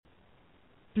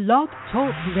Blog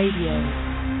Talk Radio.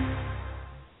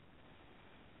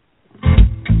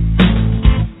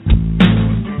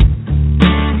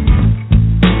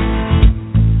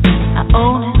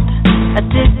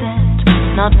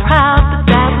 Not proud, but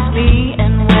that was me.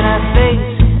 And when I face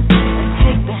it, I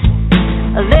take back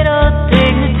a little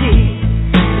dignity.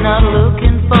 Not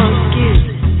looking for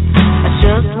excuses. I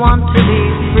just want to be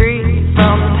free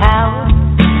from the power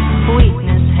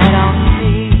weakness had on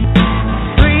me.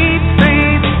 Free,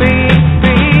 free, free,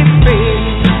 free, free.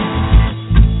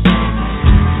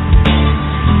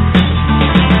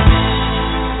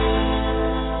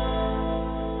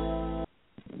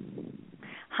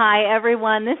 Hi,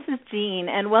 everyone. This is Jean,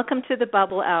 and welcome to the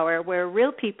Bubble Hour, where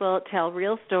real people tell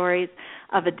real stories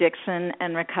of addiction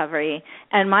and recovery.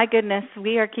 And my goodness,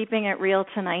 we are keeping it real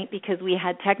tonight because we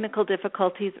had technical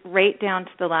difficulties right down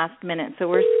to the last minute. So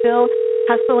we're still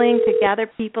hustling to gather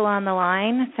people on the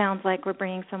line. Sounds like we're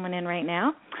bringing someone in right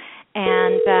now.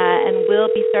 And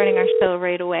we'll be starting our show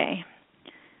right away.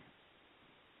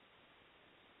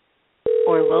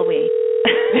 Or will we?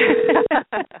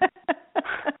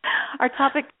 Our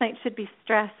topic tonight should be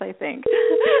stress, I think.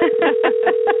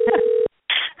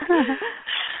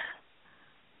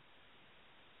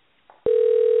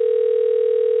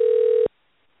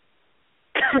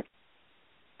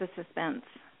 The suspense.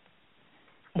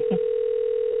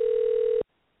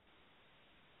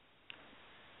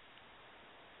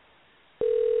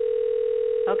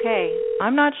 Okay,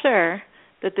 I'm not sure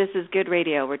that this is good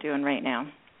radio we're doing right now.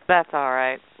 That's all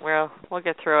right. We'll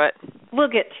get through it. We'll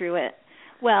get through it.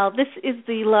 Well, this is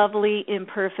the lovely,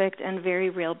 imperfect, and very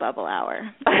real Bubble Hour.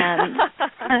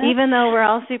 And even though we're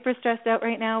all super stressed out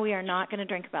right now, we are not going to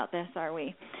drink about this, are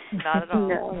we? Not at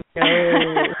all. No.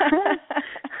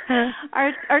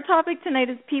 Our topic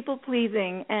tonight is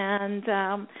people-pleasing. And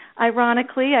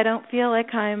ironically, I don't feel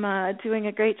like I'm doing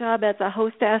a great job as a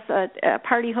hostess, a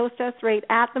party hostess right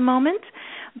at the moment.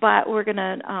 But we're going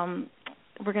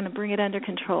to bring it under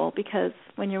control because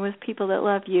when you're with people that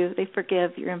love you, they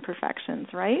forgive your imperfections,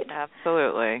 right?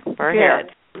 Absolutely. We're here.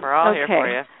 We're all here for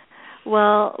you.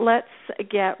 Well, let's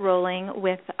get rolling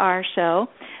with our show.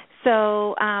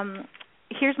 So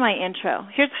here's my intro.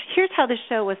 Here's how the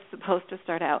show was supposed to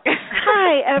start out.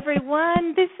 Hi,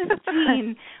 everyone. This is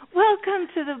Jean. Welcome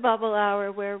to the Bubble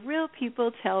Hour, where real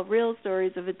people tell real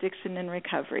stories of addiction and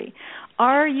recovery.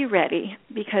 Are you ready?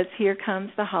 Because here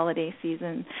comes the holiday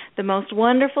season, the most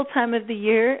wonderful time of the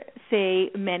year,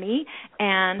 say many,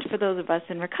 and for those of us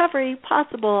in recovery,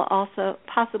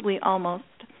 possibly almost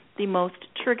the most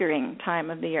triggering time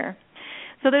of the year.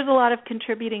 So there's a lot of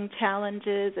contributing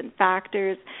challenges and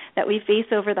factors that we face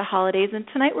over the holidays, and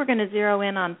tonight we're going to zero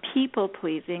in on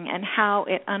people-pleasing and how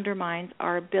it undermines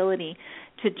our ability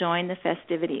to join the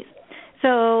festivities.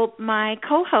 So my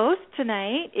co-host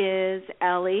tonight is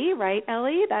Ellie, right,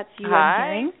 Ellie? That's you. Hi. I'm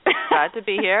hearing. Glad to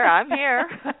be here. I'm here.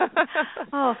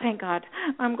 Oh, thank God.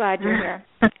 I'm glad you're here.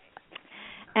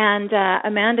 And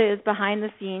Amanda is behind the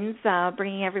scenes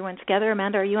bringing everyone together.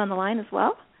 Amanda, are you on the line as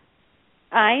well?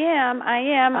 I am.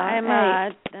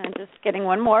 I'm just getting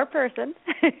one more person.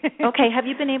 Okay. Have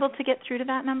you been able to get through to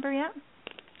that number yet?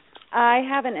 I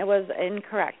haven't. It was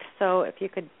incorrect. So if you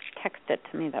could text it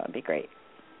to me, that would be great.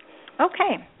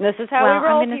 Okay. This is how we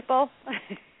roll, people.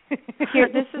 Here,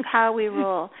 this is how we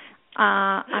roll.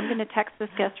 I'm going to text this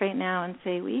guest right now and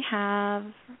say, we have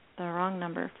the wrong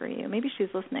number for you. Maybe she's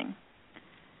listening.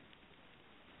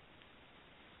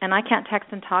 And I can't text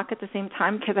and talk at the same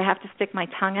time because I have to stick my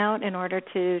tongue out in order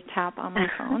to tap on my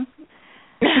phone.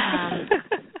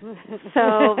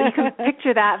 So you can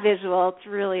picture that visual. It's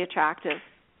really attractive.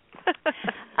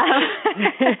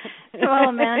 So,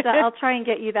 Amanda, I'll try and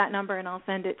get you that number and I'll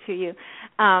send it to you.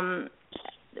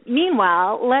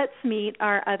 Meanwhile, let's meet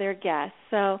our other guests.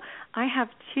 So I have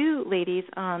two ladies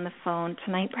on the phone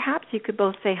tonight. Perhaps you could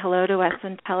both say hello to us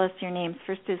and tell us your names.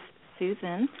 First is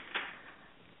Susan.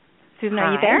 Susan, Hi,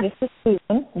 are you there? This is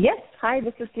Susan. Yes. Hi,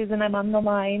 this is Susan. I'm on the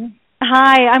line.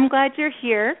 Hi, I'm glad you're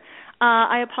here.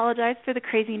 I apologize for the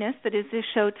craziness that is this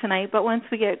show tonight, but once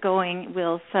we get going,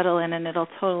 we'll settle in and it'll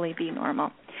totally be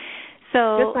normal.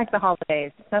 So just like the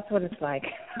holidays. That's what it's like.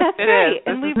 That's right,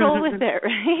 and we roll with it,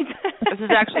 right? This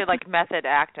is actually like method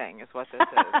acting is what this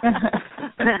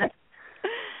is.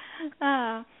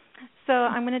 So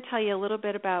I'm going to tell you a little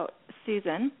bit about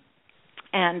Susan.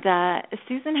 And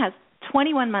Susan has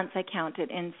 21 months, I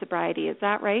counted, in sobriety. Is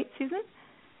that right, Susan?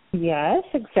 Yes,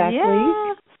 exactly.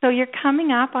 Yeah. So you're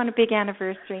coming up on a big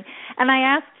anniversary. And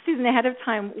I asked Susan ahead of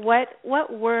time what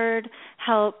word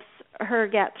helps her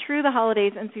get through the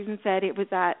holidays, and Susan said it was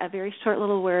that a very short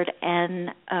little word,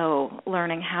 N-O,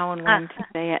 learning how and when to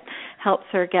say it, helps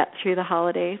her get through the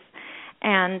holidays.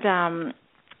 And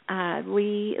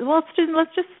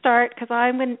let's just start, because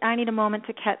I need a moment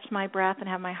to catch my breath and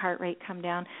have my heart rate come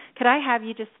down. Could I have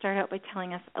you just start out by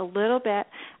telling us a little bit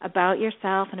about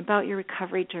yourself and about your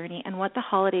recovery journey and what the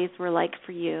holidays were like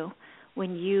for you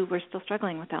when you were still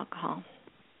struggling with alcohol?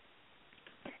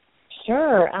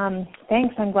 Sure.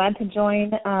 Thanks. I'm glad to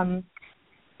join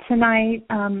tonight.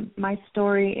 My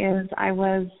story is I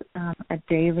was a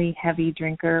daily heavy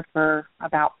drinker for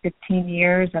about 15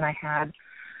 years, and I had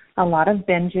a lot of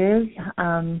binges,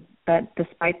 but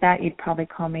despite that, you'd probably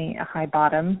call me a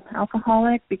high-bottom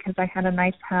alcoholic because I had a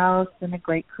nice house and a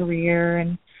great career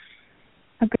and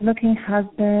a good-looking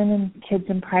husband and kids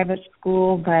in private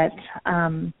school, but,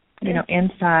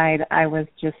 inside I was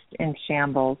just in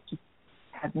shambles, just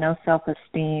had no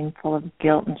self-esteem, full of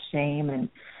guilt and shame, and,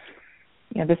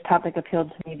 this topic appealed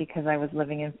to me because I was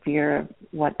living in fear of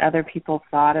what other people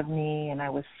thought of me, and I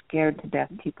was scared to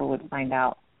death people would find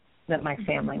out that my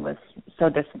family was so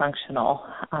dysfunctional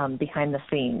behind the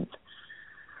scenes.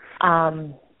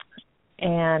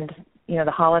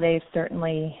 The holidays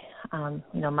certainly,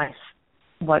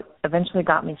 what eventually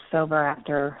got me sober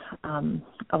after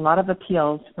a lot of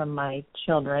appeals from my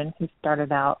children who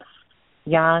started out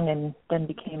young and then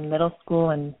became middle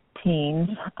school and teens,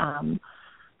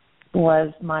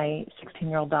 was my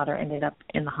 16-year-old daughter ended up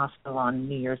in the hospital on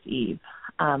New Year's Eve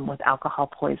with alcohol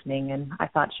poisoning, and I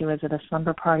thought she was at a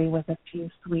slumber party with a few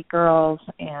sweet girls,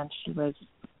 and she was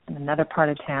in another part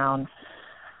of town,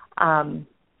 and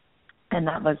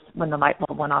that was when the light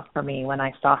bulb went off for me when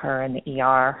I saw her in the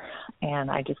ER,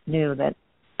 and I just knew that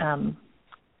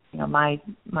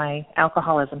my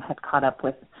alcoholism had caught up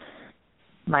with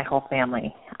my whole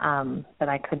family, that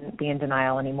I couldn't be in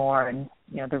denial anymore, and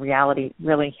the reality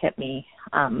really hit me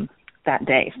that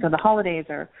day. So the holidays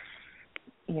are,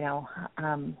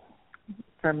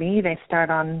 for me, they start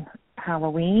on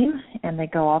Halloween and they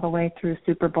go all the way through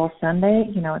Super Bowl Sunday.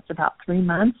 It's about 3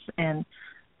 months, and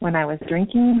when I was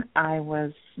drinking, I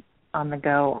was on the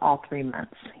go all 3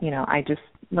 months. I just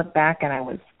look back and I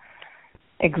was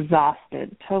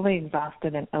exhausted, totally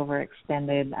exhausted and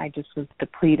overextended. I just was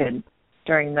depleted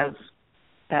during that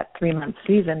 3-month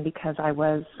season because I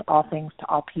was all things to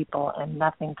all people and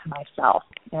nothing to myself.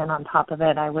 And on top of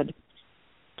it, I would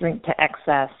drink to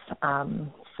excess.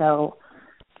 So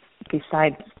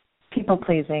besides people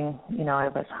pleasing, I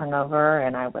was hungover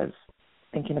and I was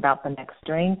thinking about the next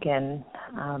drink and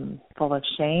full of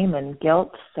shame and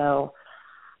guilt. So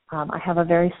I have a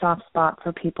very soft spot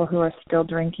for people who are still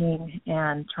drinking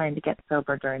and trying to get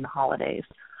sober during the holidays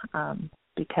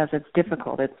because it's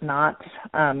difficult. It's not,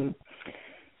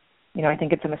 I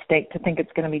think it's a mistake to think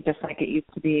it's going to be just like it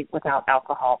used to be without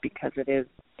alcohol because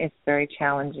it's very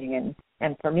challenging.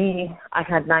 And for me, I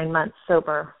had 9 months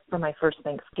sober for my first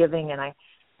Thanksgiving, and I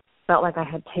felt like I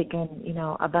had taken,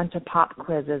 a bunch of pop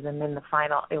quizzes, and then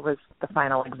it was the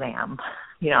final exam.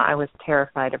 I was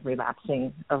terrified of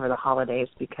relapsing over the holidays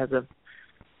because of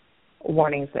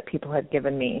warnings that people had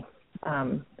given me.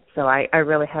 So I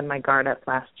really had my guard up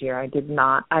last year.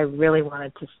 I really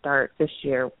wanted to start this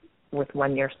year with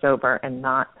 1 year sober and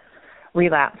not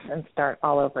relapse and start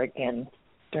all over again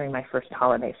during my first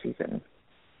holiday season.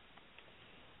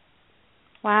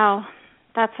 Wow,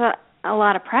 that's a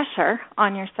lot of pressure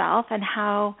on yourself, and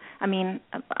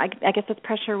I guess it's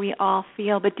pressure we all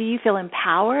feel, but do you feel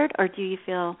empowered or do you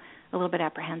feel a little bit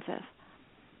apprehensive?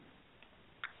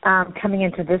 Coming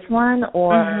into this one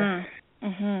or... Mm-hmm.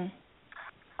 Mm-hmm.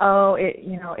 Oh,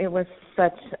 it was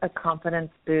such a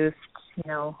confidence boost,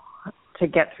 to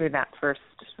get through that first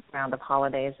round of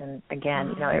holidays. And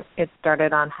again, it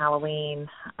started on Halloween.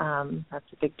 That's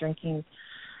a big drinking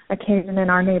occasion in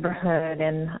our neighborhood,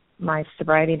 and my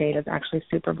sobriety date is actually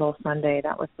Super Bowl Sunday.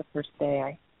 That was the first day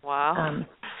I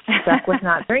stuck with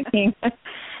not drinking.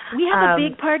 We have a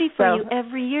big party for you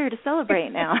every year to celebrate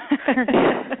now.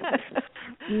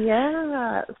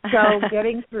 Yeah. So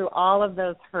getting through all of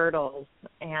those hurdles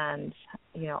and,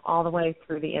 all the way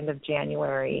through the end of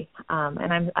January,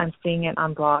 and I'm seeing it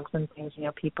on blogs and things,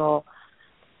 people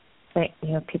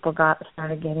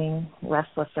started getting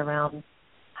restless around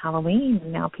Halloween,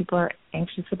 and now people are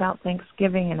anxious about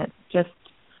Thanksgiving, and it's just,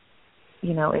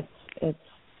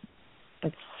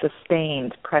 it's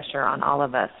sustained pressure on all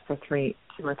of us for 2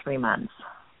 or 3 months.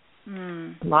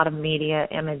 A lot of media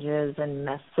images and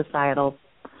societal,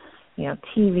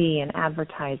 TV and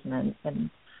advertisements and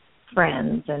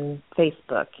friends and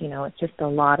Facebook. It's just a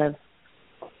lot of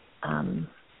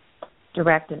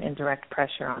direct and indirect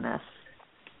pressure on us.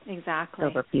 Exactly.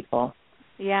 Sober people.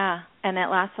 Yeah, and that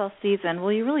lasts all season.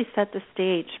 Well, you really set the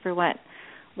stage for what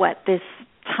this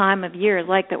time of year is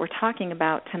like that we're talking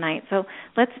about tonight. So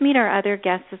let's meet our other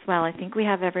guests as well. I think we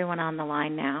have everyone on the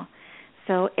line now.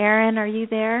 So Erin, are you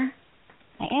there?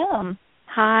 I am.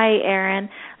 Hi, Erin.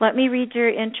 Let me read your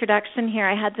introduction here.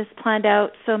 I had this planned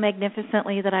out so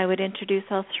magnificently that I would introduce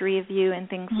all three of you and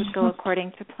things would go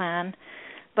according to plan.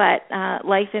 But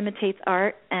life imitates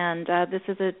art, and this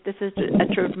is a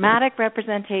dramatic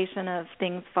representation of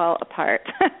things fall apart.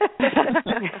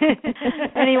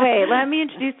 Anyway, let me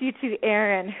introduce you to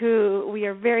Erin, who we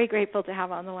are very grateful to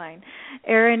have on the line.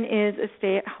 Erin is a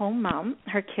stay-at-home mom.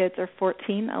 Her kids are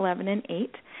 14, 11, and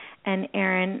 8. And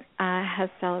Erin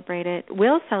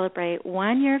will celebrate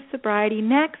 1 year of sobriety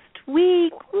next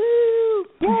week. Woo!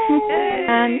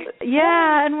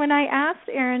 And when I asked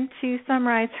Erin to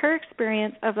summarize her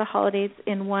experience of the holidays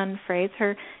in one phrase,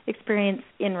 her experience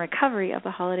in recovery of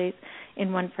the holidays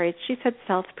in one phrase, she said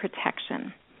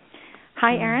self-protection.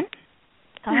 Hi, Erin.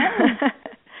 Hi.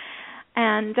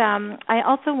 And I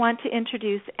also want to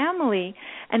introduce Emily.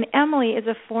 And Emily is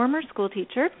a former school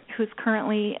teacher who's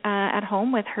currently at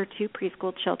home with her 2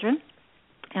 preschool children.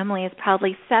 Emily is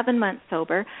proudly 7 months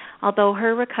sober, although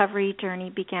her recovery journey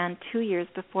began 2 years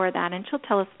before that, and she'll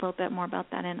tell us a little bit more about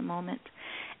that in a moment.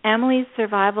 Emily's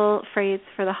survival phrase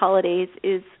for the holidays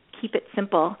is keep it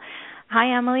simple. Hi,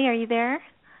 Emily. Are you there?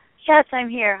 Yes, I'm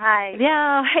here. Hi.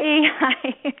 Yeah. Hey.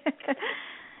 Hi.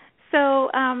 So,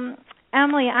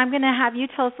 Emily, I'm going to have you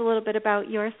tell us a little bit about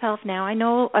yourself now. I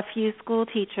know a few school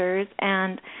teachers,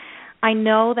 and I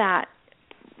know that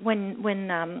when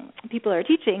people are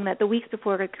teaching, that the weeks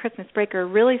before Christmas break are a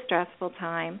really stressful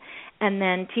time, and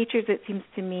then teachers, it seems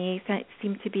to me,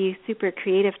 seem to be super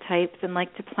creative types and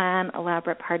like to plan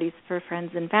elaborate parties for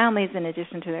friends and families in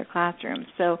addition to their classrooms.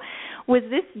 So was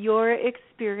this your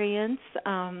experience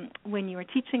when you were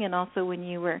teaching and also when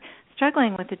you were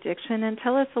struggling with addiction? And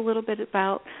tell us a little bit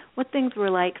about what things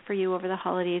were like for you over the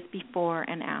holidays before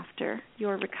and after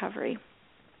your recovery.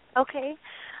 Okay.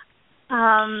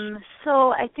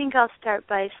 So I think I'll start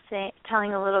by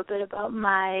telling a little bit about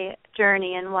my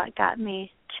journey and what got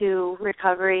me to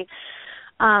recovery.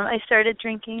 I started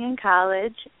drinking in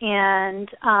college, and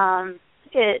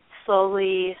it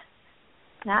slowly,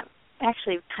 not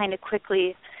actually kind of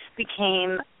quickly,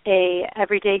 became a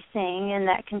everyday thing, and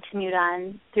that continued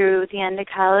on through the end of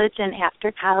college and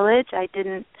after college. I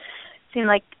didn't seem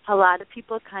like a lot of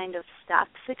people kind of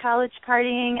stopped the college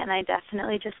partying, and I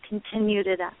definitely just continued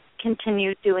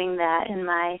doing that in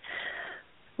my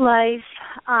life.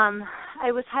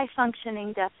 I was high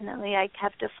functioning, definitely. I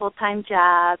kept a full-time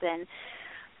job, and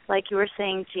like you were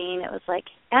saying, Jean, it was like,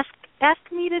 ask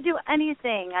me to do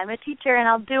anything. I'm a teacher, and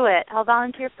I'll do it. I'll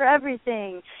volunteer for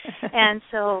everything. And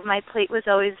so my plate was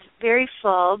always very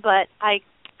full, but I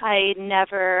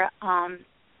never, I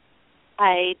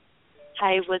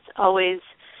was always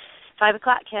 5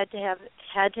 o'clock had to have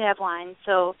wine.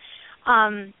 So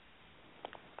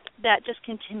that just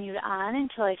continued on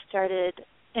until I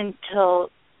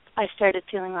started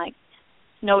feeling like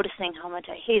noticing how much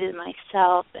I hated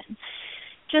myself and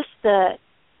just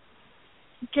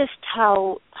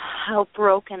how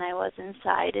broken I was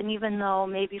inside. And even though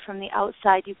maybe from the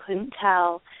outside you couldn't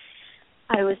tell,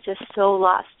 I was just so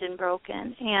lost and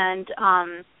broken. And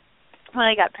when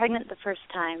I got pregnant the first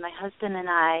time, my husband and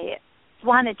I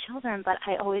wanted children, but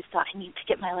I always thought I need to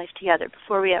get my life together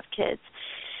before we have kids.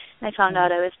 And I found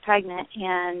out I was pregnant,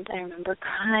 and I remember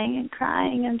crying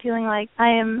and feeling like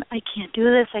I can't do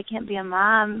this. I can't be a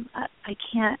mom. I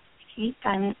can't be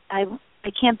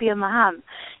a mom.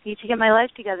 I need to get my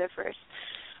life together first.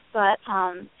 But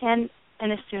and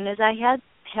as soon as I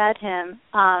had him,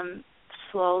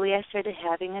 slowly I started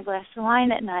having a glass of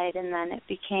wine at night, and then it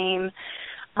became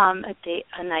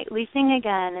a nightly thing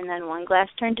again, and then one glass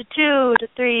turned to 2 to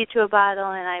 3 to a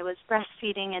bottle, and I was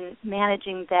breastfeeding, and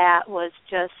managing that was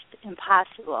just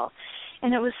impossible.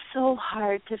 And it was so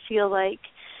hard to feel like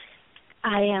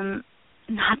I am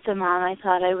not the mom I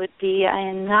thought I would be.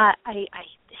 I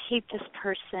hate this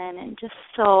person, and just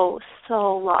so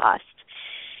lost.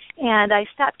 And I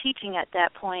stopped teaching at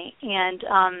that point, and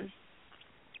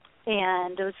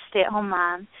I was a stay-at-home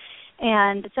mom.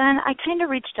 And then I kind of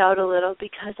reached out a little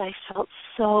because I felt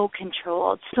so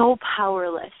controlled, so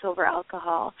powerless over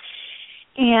alcohol.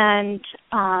 And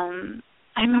I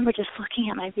remember just looking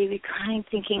at my baby crying,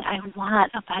 thinking, I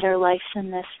want a better life than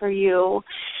this for you.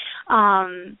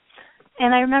 And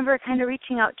I remember kind of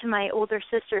reaching out to my older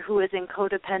sister who was in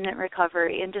codependent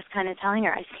recovery and just kind of telling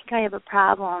her, I think I have a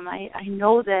problem. I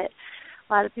know that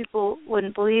a lot of people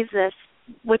wouldn't believe this,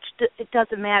 which it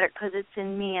doesn't matter because it's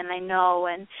in me and I know.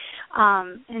 And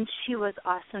she was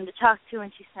awesome to talk to,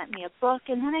 and she sent me a book.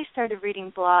 And then I started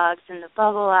reading blogs and the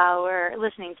Bubble Hour,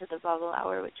 listening to the Bubble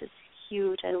Hour, which is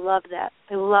huge. I love that.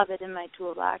 I love it in my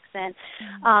toolbox. And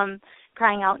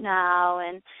Crying Out Now,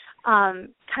 and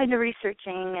kind of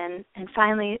researching, and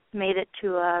finally made it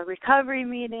to a recovery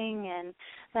meeting. And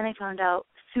then I found out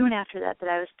soon after that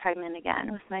I was pregnant again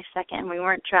with my second. We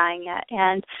weren't trying yet.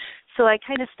 And so I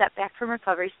kind of stepped back from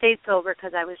recovery, stayed sober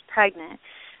because I was pregnant.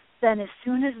 Then as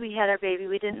soon as we had our baby,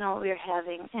 we didn't know what we were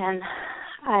having. And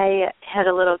I had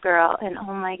a little girl, and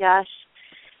oh my gosh,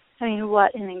 I mean,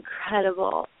 what an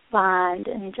incredible bond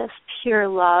and just pure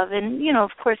love. And, you know,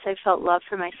 of course I felt love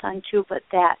for my son too, but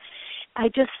that I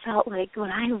just felt like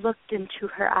when I looked into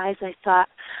her eyes, I thought,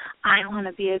 I want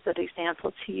to be a good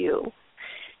example to you.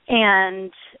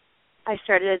 And I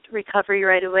started recovery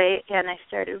right away, and I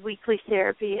started weekly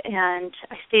therapy, and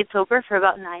I stayed sober for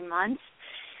about 9 months.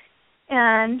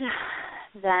 And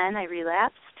then I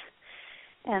relapsed,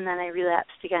 and then I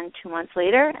relapsed again 2 months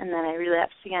later, and then I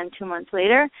relapsed again 2 months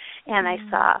later, and I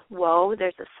saw, whoa,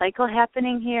 there's a cycle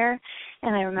happening here.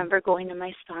 And I remember going to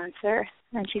my sponsor,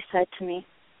 and she said to me,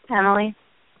 Emily,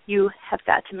 you have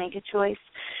got to make a choice.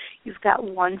 You've got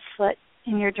 1 foot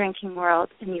in your drinking world,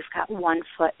 and you've got 1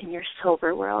 foot in your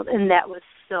sober world. And that was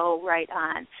so right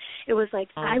on. It was like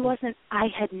I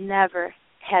had never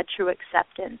had true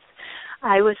acceptance.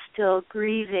 I was still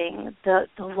grieving the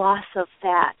loss of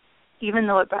that, even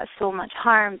though it brought so much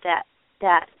harm, that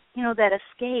you know, that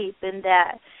escape, and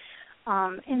that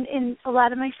in a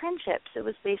lot of my friendships, it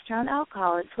was based around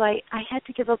alcohol. And so I had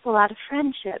to give up a lot of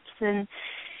friendships, and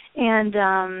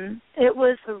it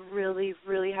was a really,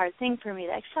 really hard thing for me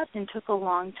to accept, and took a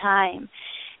long time.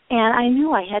 And I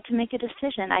knew I had to make a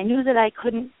decision. I knew that I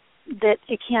couldn't, that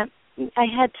it can't. I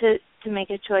had to make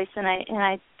a choice, and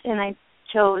I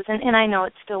chose. And I know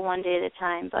it's still one day at a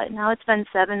time, but now it's been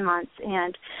 7 months.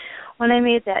 And when I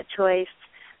made that choice,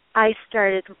 I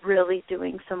started really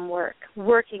doing some work,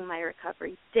 working my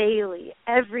recovery daily,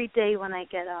 every day when I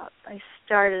get up. I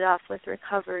started off with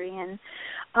recovery,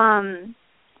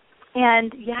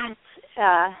 and yes,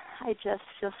 I just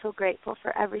feel so grateful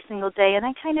for every single day. And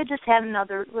I kind of just had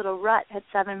another little rut at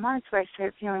 7 months where I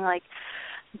started feeling like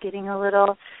I'm feeling a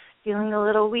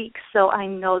little weak. So I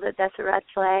know that that's a red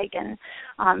flag, and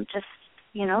just,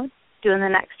 you know, doing the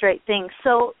next right thing.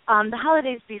 So the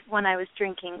holidays, when I was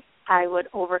drinking, I would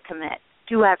overcommit,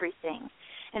 do everything,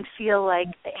 and feel like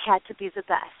it had to be the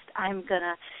best. I'm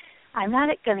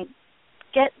not gonna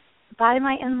get buy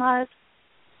my in-laws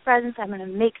presents. I'm going to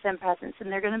make them presents,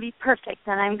 and they're going to be perfect.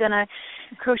 And I'm going to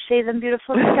crochet them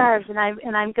beautiful scarves, and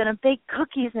I'm going to bake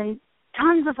cookies, and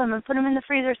tons of them, and put them in the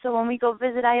freezer so when we go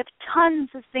visit, I have tons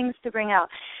of things to bring out.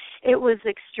 It was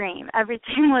extreme.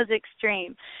 Everything was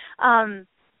extreme,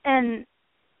 and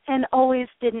always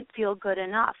didn't feel good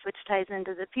enough, which ties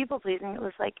into the people pleasing. It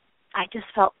was like I just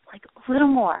felt like a little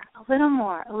more.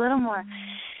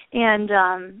 And,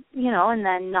 you know, and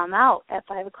then numb out at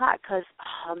 5 o'clock because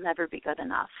I'll never be good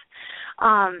enough.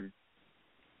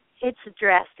 It's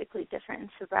drastically different in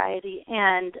sobriety,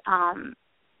 and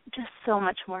just so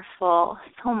much more full.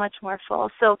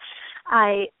 So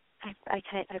I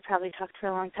probably talked for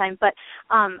a long time, but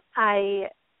I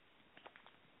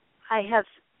have.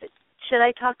 Should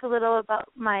I talk a little about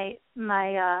my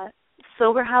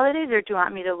sober holidays, or do you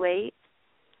want me to wait?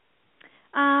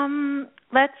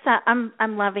 Let's.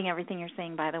 I'm loving everything you're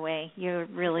saying. By the way, you're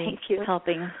really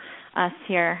helping us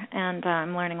here, and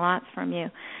I'm learning lots from you.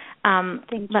 Thank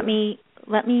you.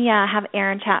 Let me have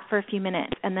Erin chat for a few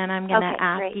minutes, and then I'm going to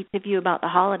ask each of you about the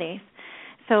holidays.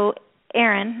 So,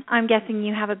 Erin, I'm guessing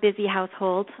you have a busy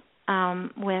household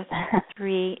with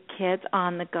 3 kids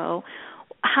on the go.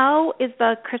 How is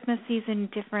the Christmas season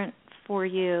different for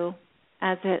you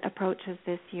as it approaches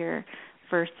this year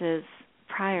versus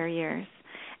prior years?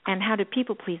 And how did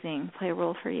people-pleasing play a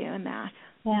role for you in that?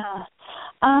 Yeah.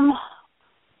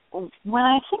 When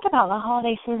I think about the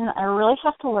holiday season, I really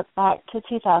have to look back to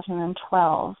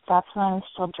 2012. That's when I was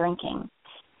still drinking.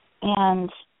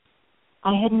 And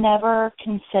I had never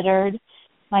considered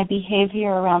my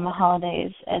behavior around the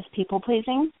holidays as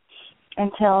people-pleasing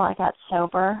until I got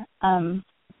sober.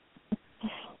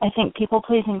 I think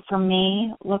people-pleasing for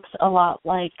me looks a lot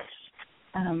like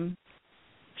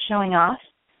showing off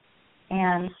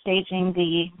and staging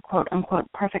the quote-unquote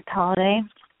perfect holiday.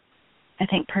 I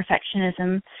think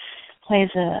perfectionism plays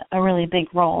a really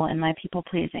big role in my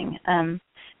people-pleasing,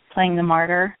 playing the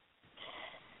martyr,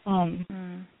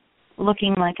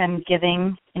 looking like I'm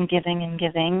giving and giving and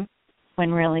giving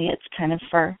when really it's kind of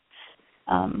for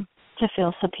to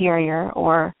feel superior,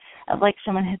 or like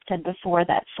someone had said before,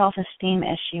 that self-esteem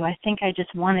issue. I think I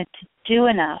just wanted to do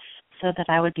enough so that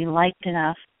I would be liked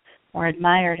enough or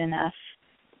admired enough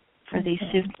for these,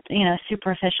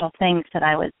 superficial things that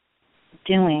I was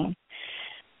doing.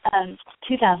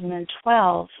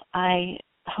 2012, I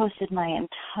hosted my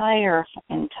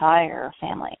entire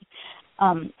family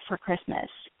for Christmas,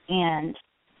 and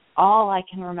all I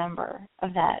can remember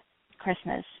of that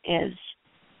Christmas is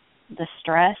the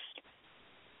stress,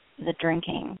 the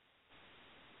drinking,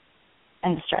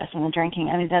 and the stress and the drinking.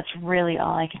 I mean, that's really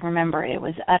all I can remember. It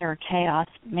was utter chaos.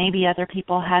 Maybe other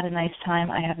people had a nice time.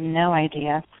 I have no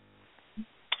idea.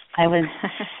 I was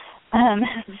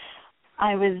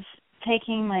I was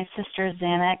taking my sister's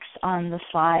Xanax on the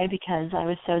fly because I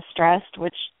was so stressed,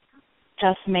 which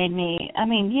just made me,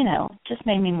 just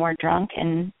made me more drunk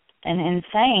and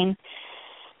insane.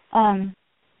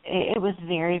 It was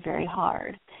very, very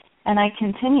hard. And I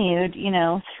continued,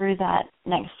 through that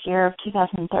next year of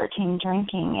 2013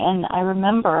 drinking. And I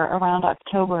remember around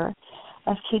October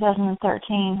of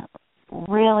 2013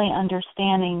 really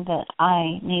understanding that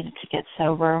I needed to get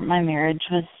sober. My marriage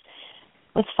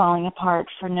was falling apart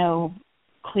for no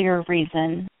clear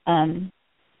reason.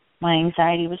 My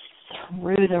anxiety was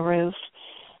through the roof.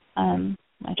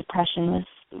 My depression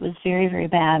was very, very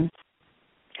bad.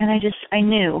 And I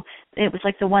knew it was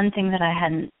like the one thing that I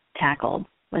hadn't tackled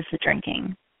was the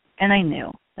drinking. And I knew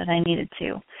that I needed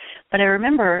to. But I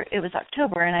remember it was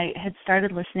October, and I had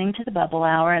started listening to the Bubble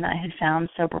Hour, and I had found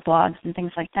sober blogs and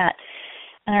things like that.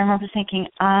 And I remember thinking,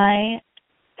 I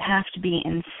have to be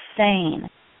insane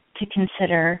to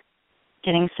consider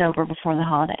getting sober before the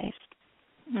holidays.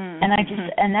 Mm-hmm.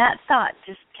 And that thought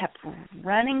just kept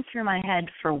running through my head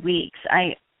for weeks.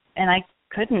 I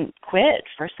couldn't quit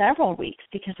for several weeks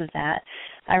because of that.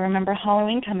 I remember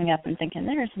Halloween coming up and thinking,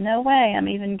 there's no way I'm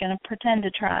even going to pretend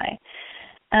to try.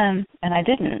 And I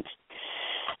didn't.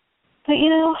 But,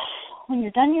 when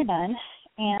you're done, you're done.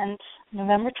 And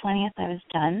November 20th, I was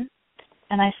done.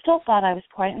 And I still thought I was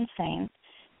quite insane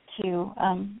to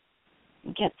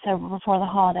get sober before the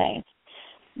holidays.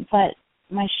 But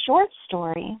my short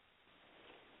story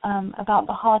about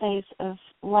the holidays of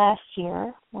last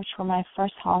year, which were my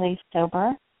first holidays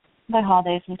sober. By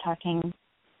holidays, I'm talking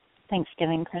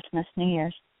Thanksgiving, Christmas, New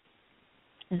Year's.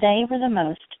 They were the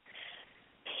most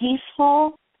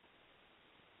peaceful,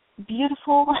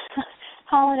 beautiful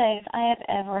holidays I have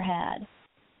ever had.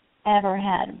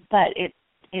 But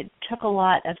it took a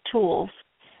lot of tools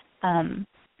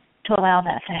to allow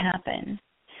that to happen.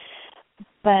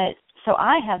 But so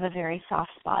I have a very soft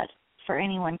spot for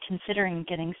anyone considering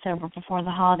getting sober before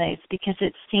the holidays because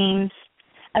it seems,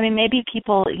 maybe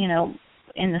people,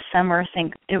 in the summer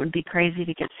think it would be crazy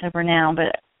to get sober now,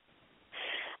 but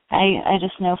I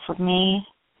just know for me,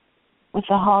 with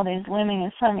the holidays looming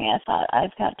in front of me, I thought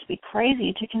I've got to be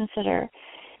crazy to consider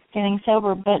getting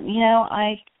sober. But,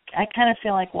 I kind of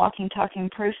feel like walking, talking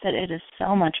proof that it is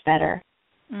so much better.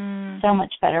 So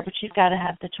much better, but you've got to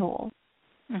have the tools.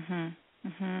 Mm-hmm.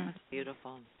 Mm-hmm. That's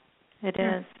beautiful. It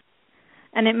is.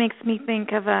 And it makes me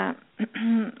think of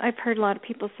I've heard a lot of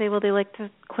people say, well, they like to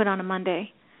quit on a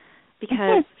Monday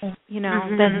because,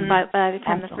 then by the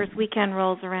time the first weekend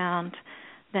rolls around,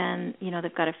 then,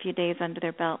 they've got a few days under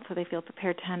their belt so they feel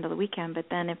prepared to handle the weekend. But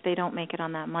then if they don't make it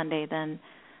on that Monday, then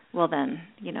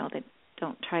they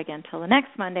don't try again until the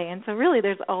next Monday. And so really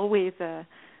there's always a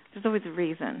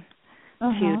reason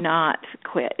to not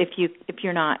quit. If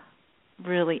you're not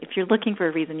really, if you're looking for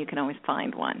a reason, you can always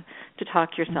find one to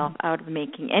talk yourself out of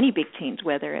making any big change,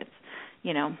 whether it's,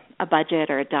 a budget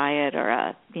or a diet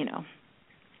or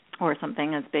or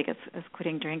something as big as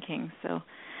quitting drinking. So,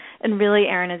 and really,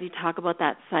 Erin, as you talk about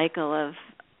that cycle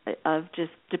of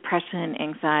just depression,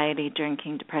 anxiety,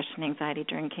 drinking,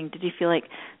 did you feel like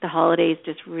the holidays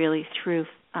just really threw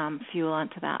fuel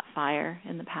onto that fire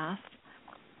in the past?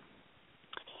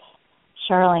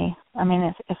 Surely.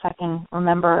 If I can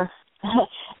remember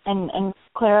and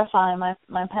clarify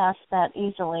my past that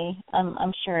easily,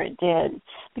 I'm sure it did.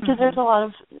 Because there's a lot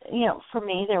of, for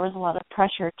me, there was a lot of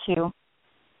pressure to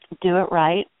do it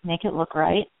right, make it look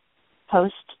right,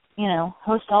 host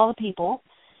all the people,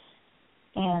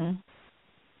 and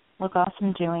look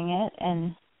awesome doing it.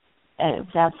 And it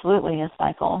was absolutely a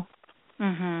cycle.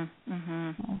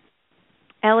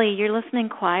 Ellie, you're listening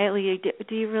quietly.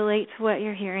 Do you relate to what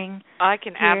you're hearing? I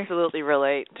can here? Absolutely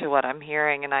relate to what I'm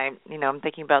hearing, and I'm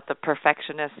thinking about the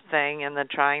perfectionist thing and the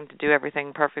trying to do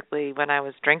everything perfectly. When I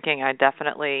was drinking,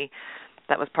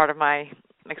 that was part of my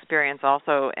experience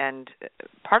also, and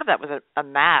part of that was a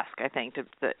mask, I think,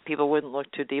 that people wouldn't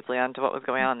look too deeply onto what was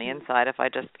going on the inside if I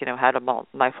just, had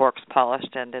my forks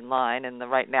polished and in line and the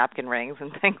right napkin rings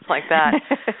and things like that.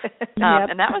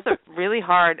 And that was a really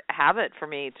hard habit for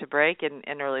me to break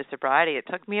in early sobriety. It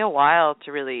took me a while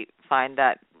to really find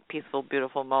that peaceful,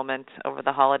 beautiful moment over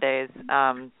the holidays.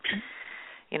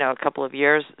 A couple of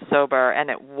years sober, and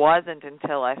it wasn't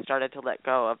until I started to let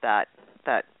go of that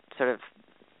sort of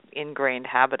ingrained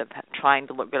habit of trying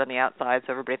to look good on the outside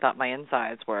so everybody thought my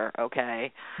insides were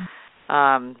okay.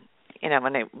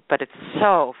 But it's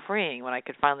so freeing when I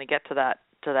could finally get to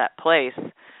that place.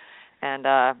 And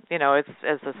it's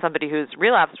as somebody who's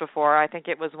relapsed before, I think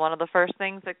it was one of the first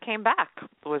things that came back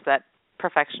was that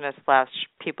perfectionist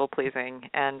 / people pleasing.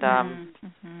 And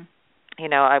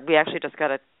we actually just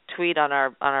got a tweet on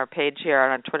our page here,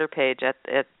 on our Twitter page at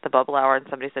the Bubble Hour, and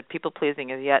somebody said people pleasing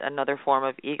is yet another form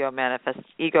of ego manifested.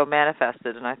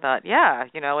 And I thought,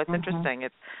 it's interesting.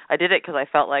 I did it because I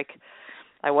felt like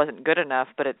I wasn't good enough,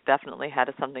 but it definitely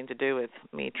had something to do with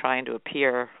me trying to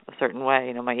appear a certain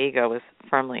way. My ego was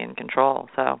firmly in control,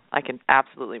 so I can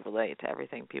absolutely relate to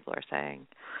everything people are saying.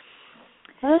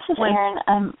 Well, this is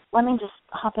Erin. Let me just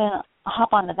hop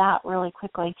onto that really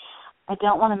quickly. I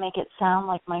don't want to make it sound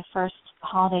like my first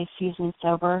holiday season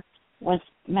sober was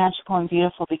magical and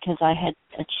beautiful because I had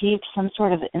achieved some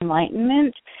sort of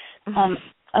enlightenment.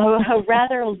 A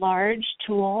rather large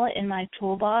tool in my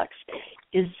toolbox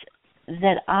is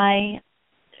that I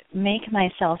make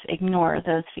myself ignore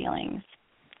those feelings.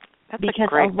 That's a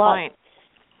great point.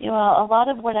 A lot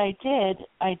of what I did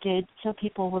so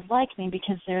people would like me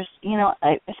because there's,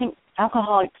 I think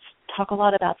alcoholics talk a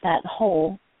lot about that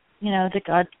hole, the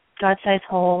God-sized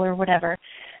hole or whatever,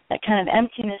 that kind of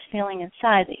emptiness feeling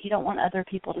inside that you don't want other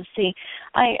people to see.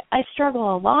 I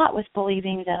struggle a lot with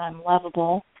believing that I'm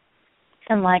lovable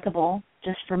and likable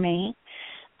just for me.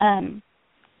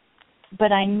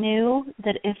 But I knew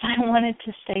that if I wanted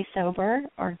to stay sober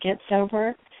or get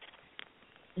sober,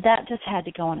 that just had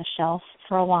to go on a shelf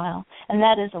for a while. And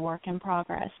that is a work in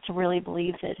progress, to really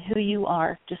believe that who you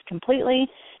are just completely,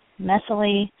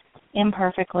 messily,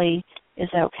 imperfectly is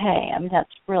okay. I mean, that's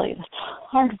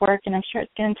hard work, and I'm sure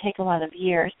it's going to take a lot of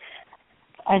years.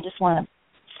 I just want to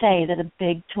say that a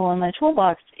big tool in my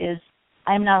toolbox is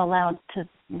I'm not allowed to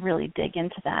really dig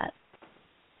into that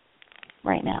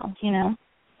right now,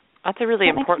 That's a really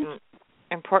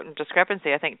important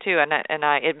discrepancy, I think, too, and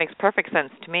it makes perfect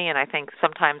sense to me, and I think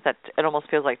sometimes that it almost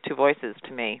feels like two voices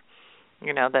to me,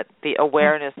 that the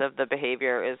awareness of the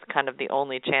behavior is kind of the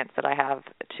only chance that I have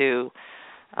to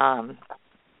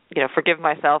forgive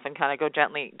myself and kind of go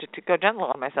gentle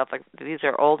on myself. Like, these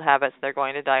are old habits, they're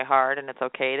going to die hard, and it's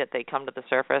okay that they come to the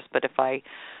surface, but if I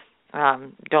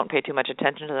don't pay too much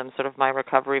attention to them, sort of my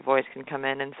recovery voice can come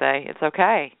in and say, it's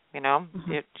okay,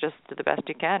 you just do the best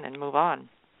you can and move on.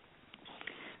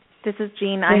 This is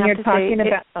Jean. I have to say,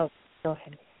 go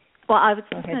ahead. Well, I was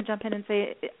just going to jump in and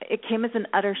say it came as an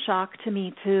utter shock to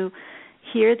me to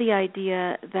hear the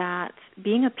idea that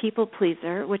being a people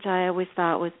pleaser, which I always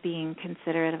thought was being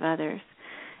considerate of others,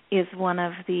 is one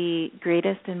of the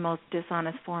greatest and most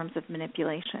dishonest forms of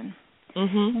manipulation.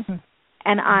 Mm-hmm.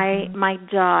 And my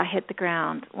jaw hit the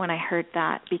ground when I heard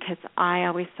that, because I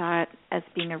always saw it as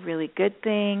being a really good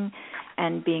thing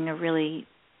and being a really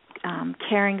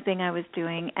caring thing I was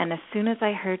doing. And as soon as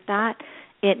I heard that,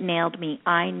 it nailed me.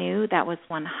 I knew that was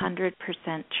 100%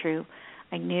 true.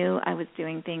 I knew I was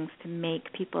doing things to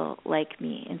make people like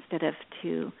me instead of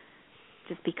to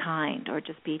just be kind or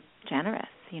just be generous,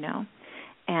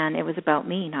 And it was about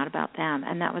me, not about them.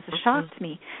 And that was a shock to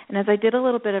me. And as I did a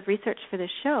little bit of research for this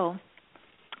show,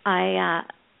 I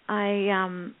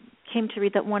came to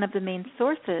read that one of the main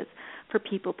sources for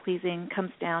people-pleasing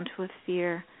comes down to a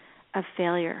fear of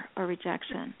failure or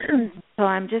rejection. So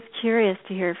I'm just curious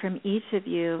to hear from each of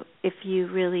you if you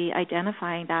really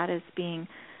identifying that as being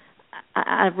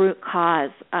a root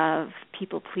cause of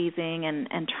people-pleasing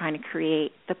and trying to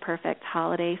create the perfect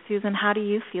holiday. Susan, how do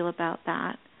you feel about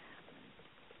that?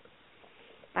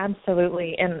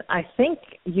 Absolutely. And I think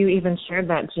you even shared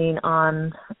that, Jean,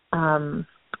 on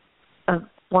a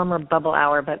former Bubble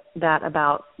Hour, but that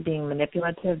about being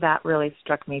manipulative, that really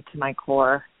struck me to my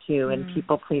core, too, and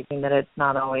people-pleasing, that it's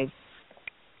not always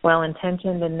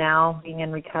well-intentioned. And now being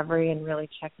in recovery and really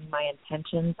checking my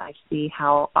intentions, I see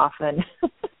how often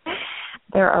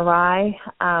they're awry.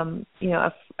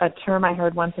 A term I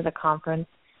heard once at a conference,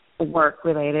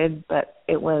 work-related, but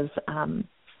it was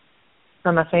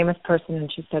from a famous person,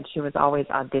 and she said she was always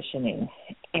auditioning.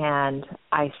 And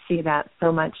I see that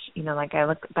so much, like I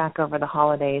look back over the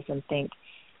holidays and think,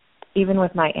 even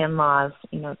with my in-laws,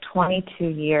 22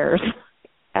 years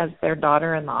as their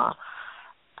daughter-in-law.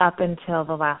 Up until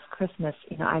the last Christmas,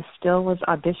 I still was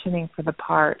auditioning for the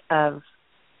part of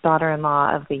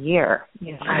daughter-in-law of the year.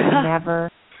 I never,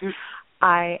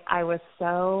 I was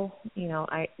so,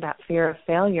 that fear of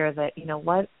failure that,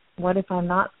 what if I'm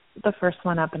not the first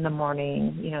one up in the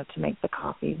morning, to make the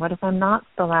coffee? What if I'm not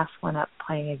the last one up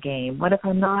playing a game? What if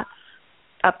I'm not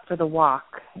up for the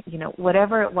walk?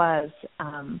 Whatever it was,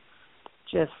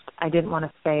 I didn't want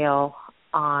to fail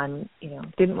on,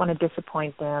 didn't want to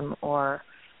disappoint them or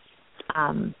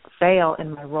fail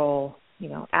in my role,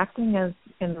 acting as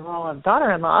in the role of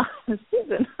daughter-in-law,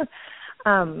 Susan.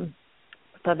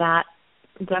 So that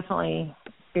definitely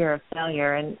fear of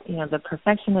failure, and the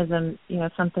perfectionism,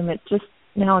 something that just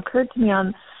now occurred to me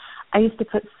I used to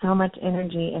put so much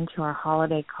energy into our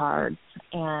holiday cards,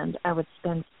 and I would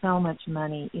spend so much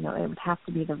money. It would have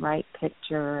to be the right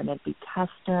picture, and it'd be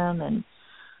custom and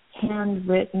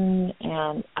handwritten,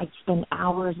 and I'd spend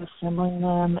hours assembling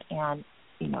them, and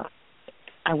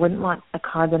I wouldn't want a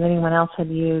card that anyone else had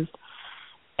used.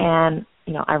 And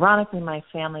ironically, my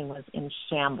family was in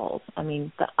shambles. I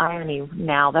mean, the irony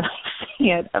now that I see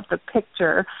it of the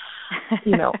picture,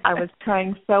 I was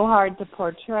trying so hard to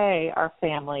portray our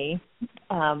family,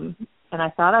 and I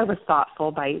thought I was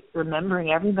thoughtful by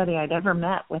remembering everybody I'd ever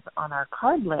met with on our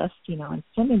card list, and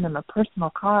sending them a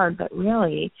personal card, but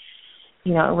really, it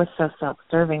was so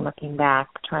self-serving looking back,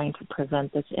 trying to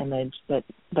present this image that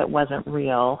wasn't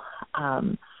real,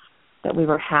 that we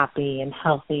were happy and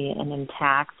healthy and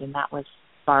intact, and that was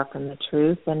far from the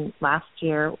truth. And last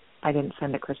year, I didn't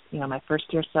send my first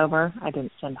year sober, I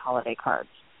didn't send holiday cards.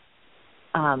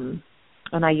 And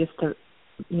I used to,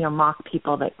 mock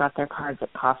people that got their cards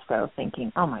at Costco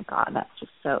thinking, oh my God, that's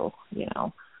just so,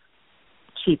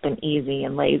 cheap and easy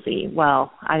and lazy.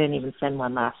 Well, I didn't even send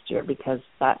one last year because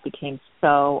that became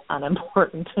so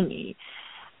unimportant to me,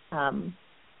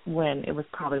 when it was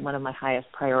probably one of my highest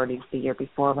priorities the year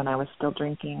before when I was still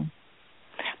drinking.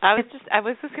 I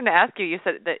was just going to ask you. You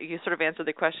said that you sort of answered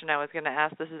the question I was going to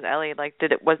ask. This is Ellie. Like,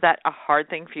 was that a hard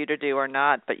thing for you to do or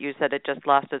not? But you said it just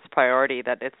lost its priority.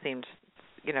 That it seemed,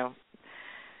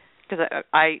 because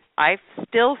I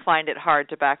still find it hard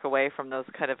to back away from those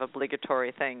kind of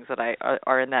obligatory things that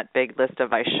are in that big list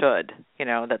of I should.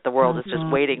 That the world is just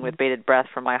waiting with bated breath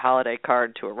for my holiday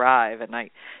card to arrive, and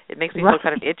it makes me feel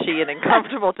kind of itchy and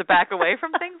uncomfortable to back away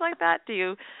from things like that.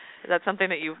 Is that something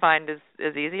that you find is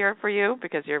easier for you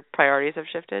because your priorities have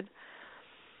shifted?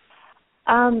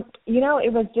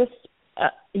 It was just,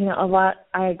 a lot.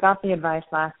 I got the advice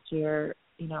last year,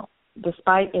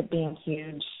 despite it being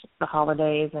huge, the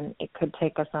holidays, and it could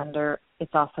take us under,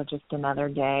 it's also just another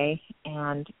day.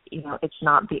 And, it's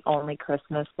not the only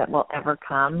Christmas that will ever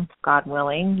come, God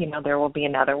willing. There will be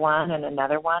another one and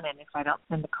another one. And if I don't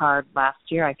send a card last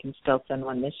year, I can still send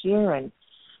one this year. And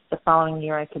the following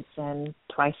year I could send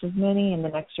twice as many, and the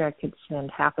next year I could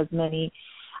send half as many.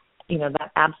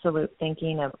 That absolute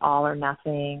thinking of all or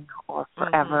nothing or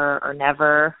forever or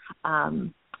never,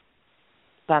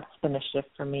 that's been a shift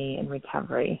for me in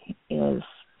recovery is,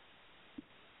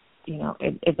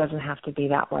 it doesn't have to be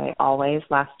that way always.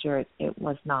 Last year it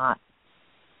was not,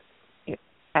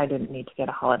 I didn't need to get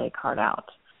a holiday card out.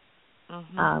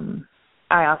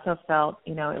 I also felt,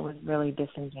 it was really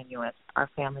disingenuous. Our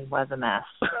family was a mess.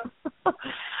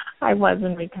 I was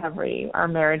in recovery. Our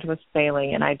marriage was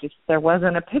failing, and there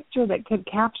wasn't a picture that could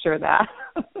capture that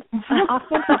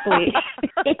authentically.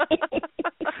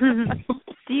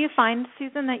 Do you find,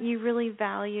 Susan, that you really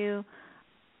value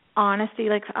honesty?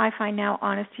 Like, I find now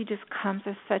honesty just comes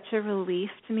as such a relief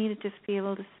to me, to just be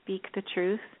able to speak the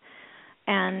truth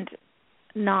and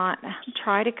not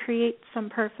try to create some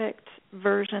perfect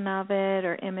version of it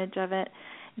or image of it.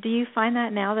 Do you find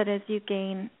that now, that as you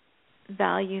gain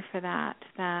value for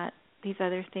that these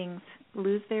other things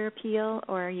lose their appeal,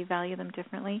 or you value them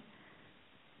differently?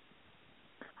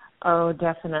 Oh,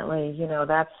 definitely.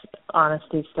 That's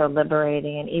honesty so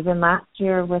liberating. And even last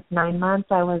year with 9 months,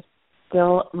 I was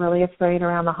still really afraid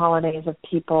around the holidays of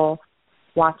people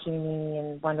watching me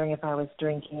and wondering if I was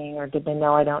drinking or did they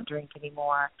know I don't drink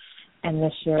anymore. And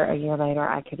this year, a year later,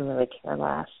 I could really care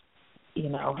less.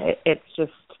 It's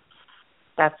just,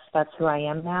 that's who I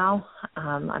am now.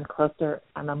 I'm closer,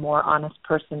 I'm a more honest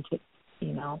person to,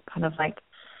 kind of like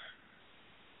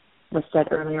was said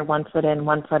earlier, 1 foot in,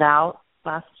 1 foot out.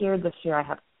 Last year, this year I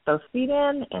have both feet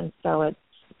in, and so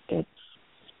it's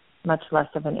much less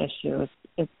of an issue.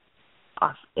 It's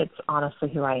honestly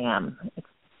who I am. It's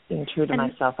being true to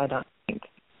myself, I don't think.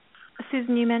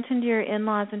 Susan, you mentioned your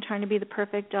in-laws and trying to be the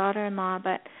perfect daughter-in-law,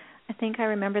 but I think I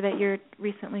remember that you're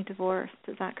recently divorced.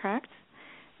 Is that correct?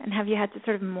 And have you had to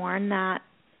sort of mourn that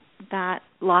that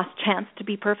lost chance to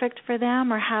be perfect for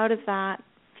them, or how does that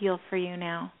feel for you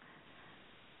now?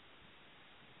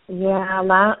 Yeah,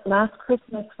 last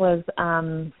Christmas was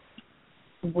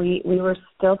we were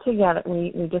still together.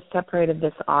 We just separated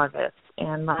this August,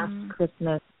 and last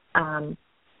Christmas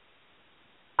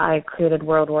I created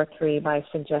World War III by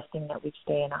suggesting that we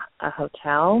stay in a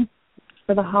hotel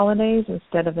for the holidays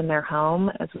instead of in their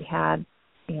home, as we had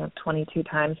 22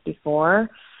 times before.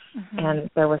 And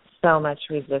there was so much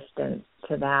resistance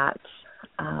to that.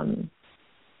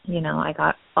 I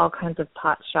got all kinds of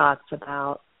pot shots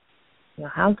about,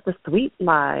 how's the suite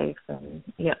life? And,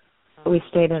 we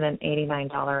stayed in an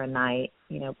 $89 a night,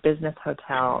 business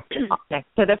hotel next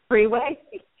to the freeway.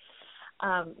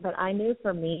 But I knew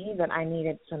for me that I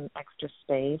needed some extra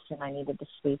space and I needed to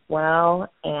sleep well,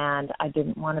 and I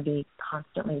didn't want to be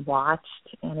constantly watched.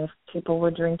 And if people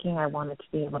were drinking, I wanted to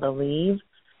be able to leave.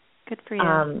 Good for you.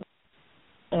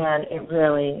 And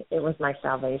it was my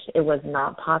salvation. It was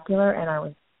not popular, and I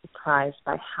was surprised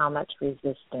by how much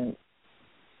resistance.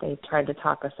 They tried to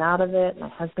talk us out of it. My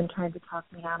husband tried to talk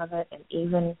me out of it. And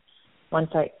even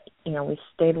once we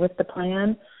stayed with the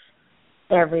plan,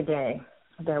 every day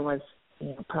there was,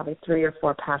 probably 3 or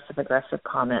 4 passive-aggressive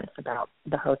comments about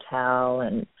the hotel.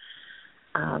 And,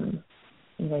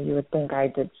 you would think I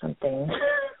did something.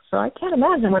 So I can't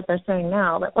imagine what they're saying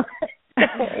now.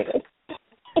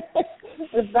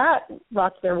 If that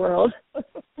rocked their world.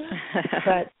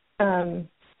 But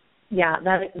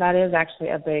that is actually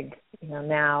a big,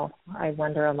 now I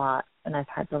wonder a lot, and I've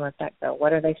had to let that go.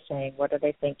 What are they saying? What are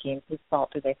they thinking? Whose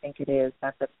fault do they think it is?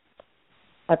 That's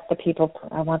the people.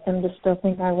 I want them to still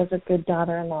think I was a good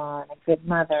daughter-in-law and a good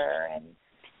mother, and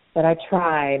that I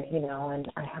tried,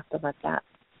 and I have to let that.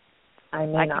 I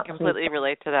can completely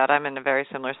relate to that. I'm in a very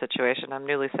similar situation. I'm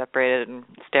newly separated and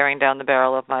staring down the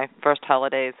barrel of my first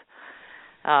holidays.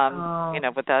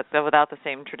 Without the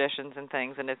same traditions and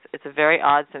things, and it's a very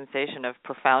odd sensation of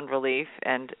profound relief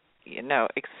and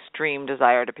extreme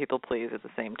desire to people please at the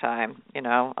same time.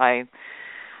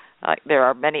 There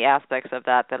are many aspects of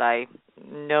that I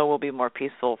know will be more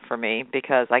peaceful for me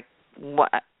because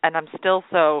I'm still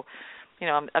so,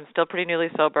 I'm still pretty newly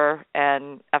sober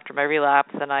and after my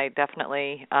relapse, and I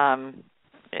definitely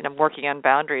and I'm working on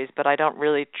boundaries, but I don't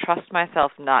really trust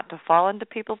myself not to fall into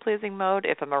people-pleasing mode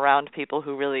if I'm around people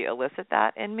who really elicit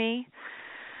that in me.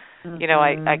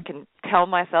 I can tell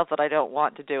myself that I don't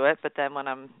want to do it, but then when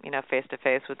I'm,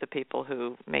 face-to-face with the people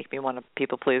who make me want to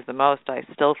people-please the most, I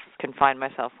still can find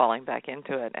myself falling back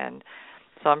into it. And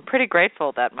so I'm pretty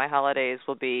grateful that my holidays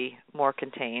will be more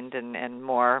contained and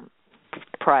more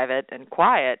private and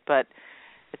quiet, but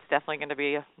it's definitely going to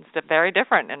be very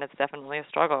different, and it's definitely a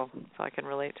struggle. So I can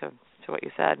relate to what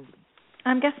you said.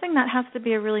 I'm guessing that has to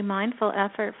be a really mindful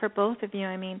effort for both of you.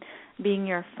 I mean, being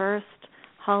your first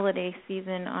holiday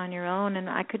season on your own, and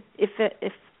I could,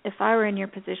 if I were in your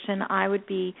position, I would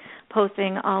be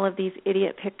posting all of these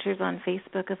idiot pictures on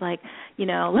Facebook of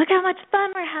look how much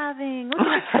fun we're having. Look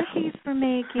at the cookies we're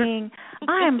making.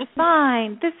 I am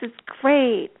fine. This is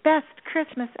great. Best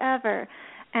Christmas ever.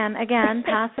 And again,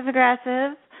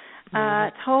 passive-aggressive,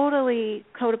 totally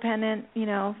codependent,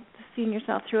 seeing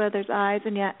yourself through others' eyes,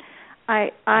 and yet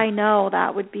I know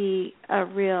that would be a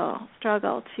real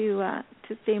struggle to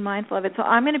stay mindful of it. So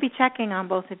I'm going to be checking on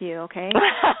both of you, okay?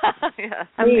 Yeah,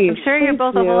 I'm sure you're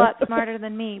both a lot smarter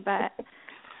than me, but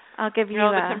I'll give you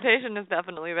the temptation is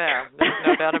definitely there. There's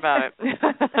no doubt about it.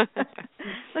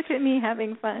 Look at me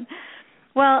having fun.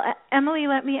 Well, Emily,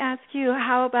 let me ask you,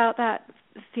 how about that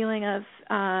feeling of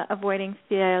avoiding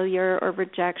failure or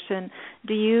rejection?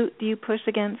 Do you push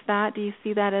against that? Do you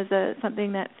see that as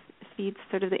something that feeds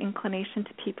sort of the inclination to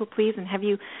people please? And have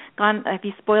you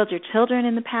spoiled your children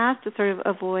in the past to sort of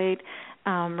avoid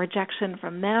rejection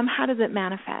from them? How does it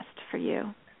manifest for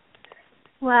you?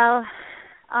 Well,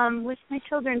 with my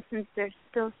children, since they're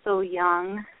still so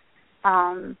young,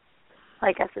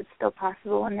 I guess it's still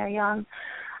possible when they're young.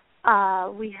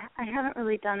 I haven't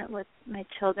really done it with my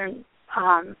children,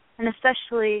 and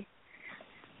especially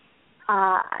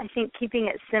I think keeping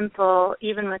it simple.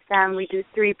 Even with them, we do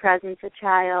 3 presents a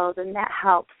child, and that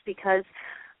helps because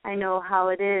I know how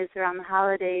it is around the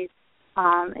holidays.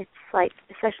 It's like,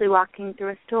 especially walking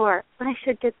through a store, I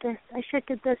should get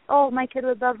this. Oh, my kid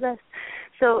would love this.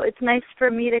 So it's nice for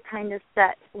me to kind of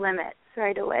set limits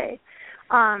right away.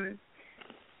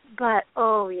 But,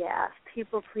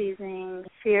 people pleasing,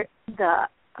 fear,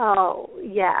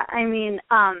 I mean,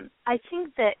 I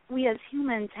think that we as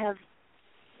humans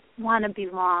want to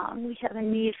belong. We have a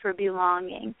need for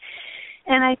belonging.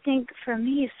 And I think for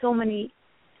me, so many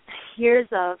years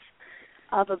of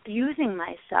abusing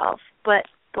myself, but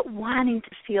wanting to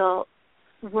feel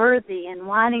worthy and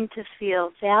wanting to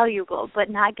feel valuable, but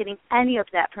not getting any of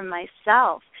that from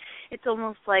myself. It's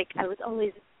almost like I was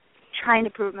always trying to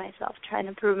prove myself,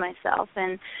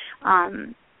 and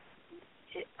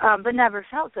but never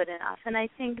felt good enough. And I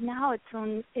think now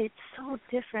it's so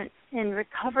different in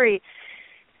recovery,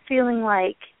 feeling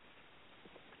like,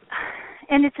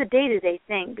 and it's a day-to-day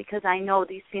thing because I know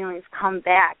these feelings come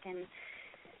back and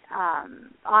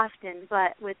often,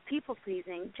 but with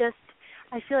people-pleasing, just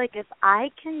I feel like if I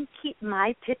can keep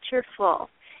my pitcher full,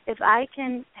 if I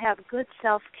can have good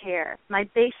self-care, my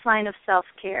baseline of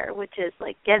self-care, which is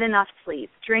like get enough sleep,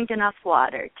 drink enough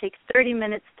water, take 30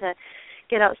 minutes to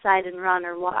get outside and run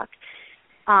or walk,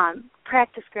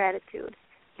 practice gratitude,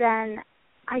 then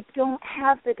I don't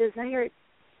have the desire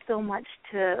so much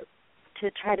to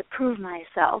try to prove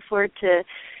myself or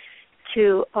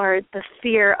or the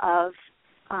fear of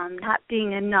not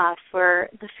being enough or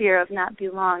the fear of not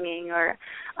belonging or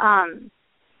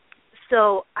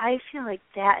so I feel like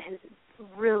that has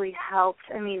really helped.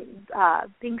 I mean,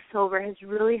 being sober has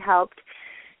really helped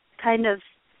kind of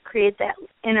create that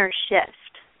inner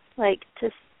shift, like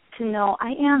to know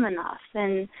I am enough.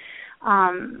 And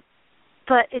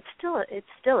but it's still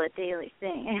a daily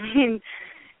thing. I mean,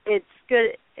 it's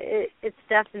good. It's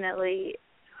definitely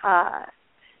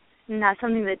not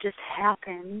something that just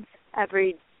happens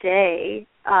every day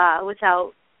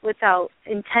without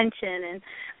intention,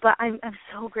 but I'm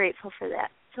so grateful for that.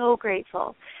 So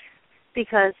grateful,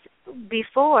 because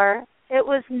before it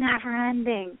was never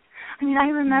ending. I mean, I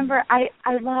remember I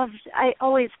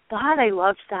always thought I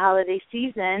loved the holiday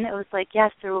season. It was like,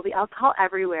 yes, there will be alcohol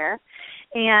everywhere,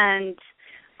 and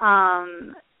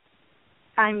I'm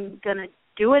gonna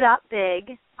do it up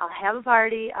big. I'll have a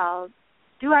party. I'll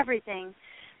do everything,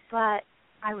 but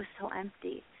I was so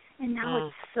empty. And now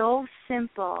it's so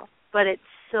simple, but it's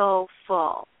so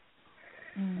full.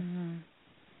 Mm-hmm.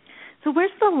 So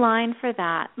where's the line for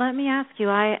that? Let me ask you.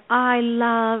 I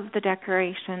love the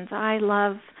decorations. I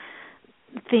love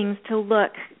things to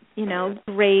look,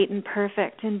 great and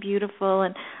perfect and beautiful.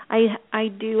 And I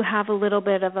do have a little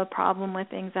bit of a problem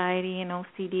with anxiety and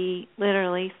OCD,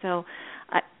 literally. So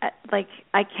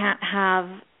I can't have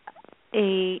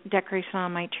a decoration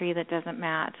on my tree that doesn't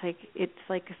match. Like it's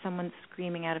like someone's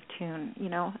screaming out of tune,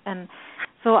 And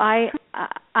so I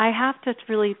have to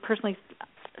really personally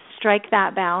strike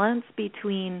that balance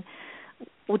between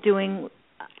doing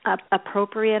a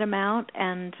appropriate amount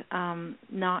and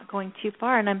not going too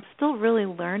far. And I'm still really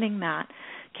learning that.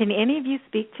 Can any of you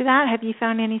speak to that? Have you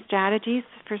found any strategies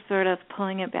for sort of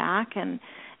pulling it back and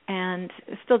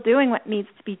still doing what needs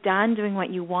to be done, doing what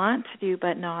you want to do,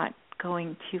 but not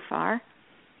going too far?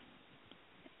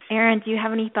 Erin, do you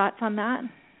have any thoughts on that?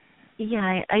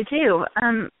 Yeah, I do.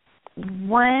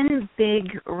 One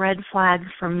big red flag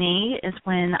for me is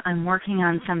when I'm working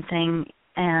on something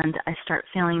and I start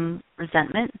feeling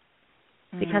resentment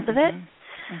because of it.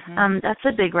 Mm-hmm. That's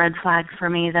a big red flag for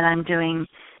me that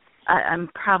I'm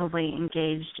probably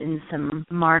engaged in some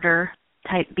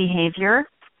martyr-type behavior.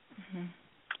 Mm-hmm.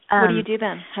 What do you do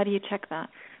then? How do you check that?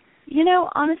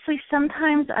 Honestly,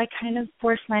 sometimes I kind of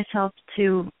force myself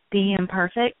to be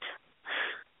imperfect.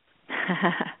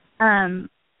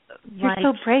 You're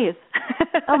so brave.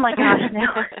 Oh my gosh,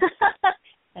 no.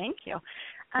 Thank you.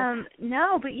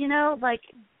 No, but like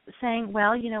saying,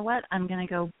 well, you know what? I'm going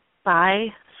to go buy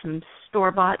some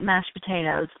store-bought mashed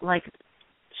potatoes. Like,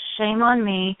 shame on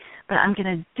me, but I'm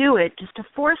going to do it just to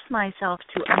force myself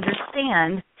to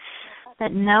understand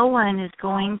that no one is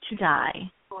going to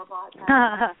die.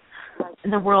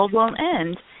 The world won't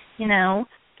end.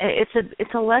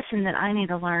 It's a lesson that I need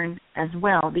to learn as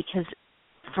well, because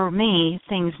for me,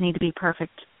 things need to be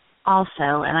perfect also,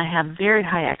 and I have very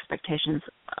high expectations,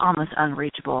 almost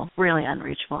unreachable, really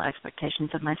unreachable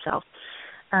expectations of myself.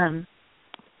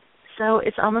 So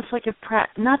it's almost like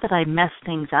not that I mess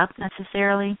things up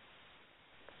necessarily,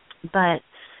 but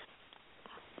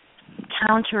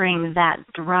countering that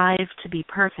drive to be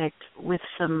perfect with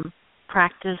some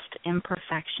practiced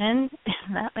imperfection,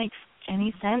 if that makes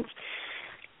any sense,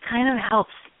 kind of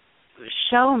helps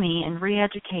show me and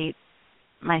re-educate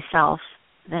myself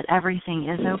that everything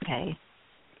is okay,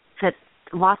 that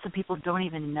lots of people don't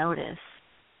even notice.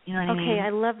 You know what I mean? Okay, I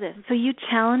love this. So you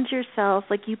challenge yourself,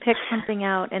 like you pick something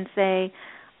out and say,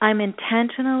 I'm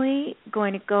intentionally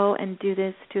going to go and do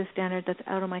this to a standard that's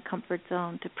out of my comfort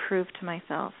zone to prove to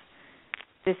myself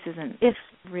this isn't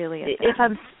really a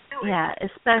thing.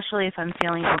 Especially if I'm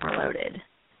feeling overloaded.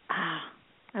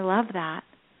 I love that.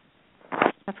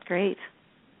 That's great.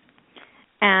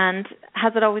 And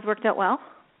has it always worked out well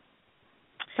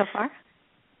so far?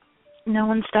 No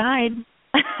one's died.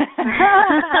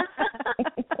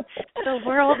 the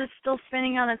world is still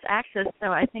spinning on its axis, so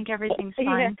I think everything's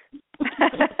fine.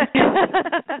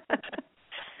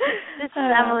 This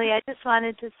is Emily. I just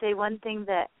wanted to say one thing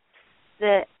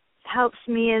that helps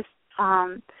me is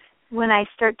when I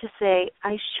start to say,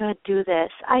 I should do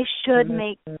this. I should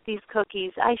make these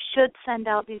cookies. I should send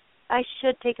out these. I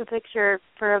should take a picture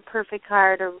for a perfect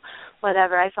card or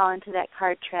whatever. I fall into that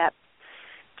card trap.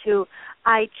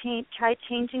 I try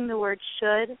changing the word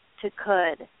should to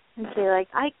could and say, like,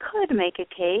 I could make a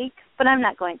cake, but I'm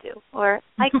not going to. Or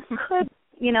I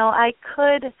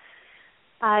could,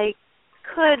 I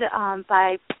could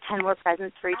buy 10 more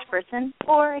presents for each person,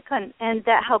 or I couldn't. And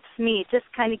that helps me, just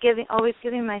kind of always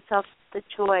giving myself the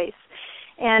choice.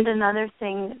 And another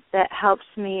thing that helps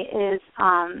me is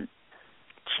I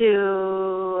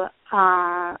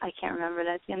can't remember what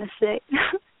I was going to say.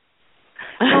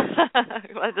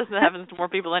 Well, it doesn't happen to more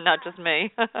people and not just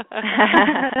me.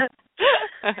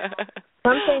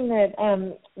 Something that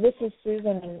this is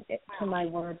Susan, and to my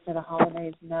word for the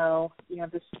holidays, no,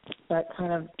 this that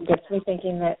kind of gets me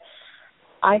thinking that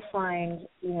I find,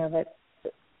 that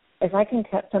if I can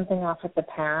cut something off at the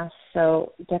pass,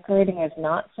 so decorating is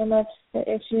not so much the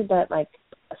issue, but like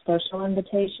social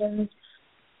invitations,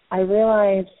 I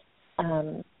realize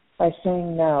by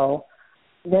saying no,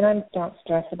 then I don't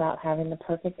stress about having the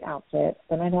perfect outfit.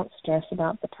 Then I don't stress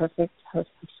about the perfect hostess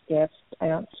gift. I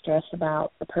don't stress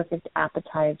about the perfect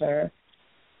appetizer.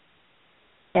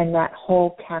 And that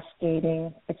whole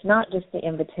cascading, it's not just the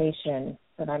invitation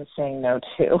that I'm saying no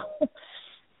to.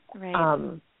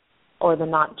 Right. Or the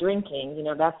not drinking.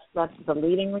 That's the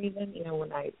leading reason,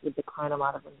 when I would decline a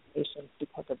lot of invitations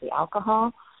because of the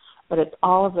alcohol. But it's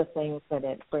all of the things that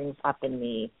it brings up in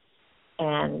me.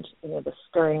 And, the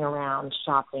scurrying around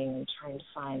shopping and trying to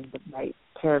find the right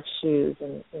pair of shoes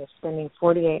and spending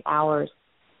 48 hours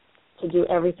to do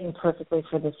everything perfectly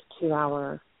for this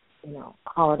 2-hour,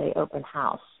 holiday open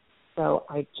house. So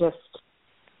I just,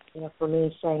 for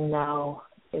me, saying no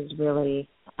is really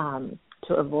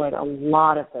to avoid a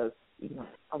lot of those,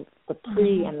 the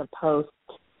pre and the post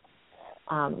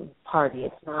party.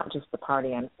 It's not just the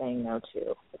party I'm saying no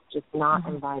to. It's just not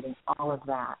inviting all of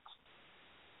that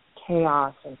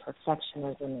chaos and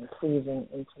perfectionism and pleasing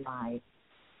into my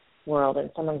world. And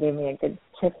someone gave me a good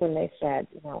tip when they said,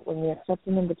 when you accept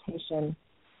an invitation,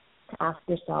 ask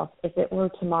yourself, if it were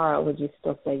tomorrow, would you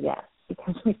still say yes?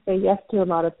 Because we say yes to a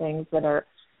lot of things that are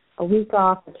a week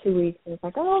off or 2 weeks, and it's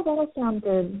like, oh, that'll sound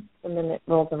good, and then it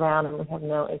rolls around and we have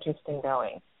no interest in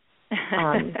going.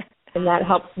 And that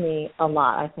helps me a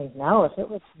lot. I think, no, if it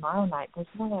was tomorrow night, there's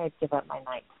no way I'd give up my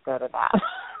night to go to that.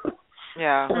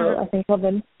 Yeah. So I think, well,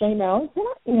 then say no.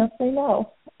 Say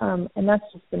no. And that's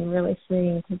just been really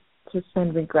freeing to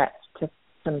send regrets to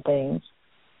some things.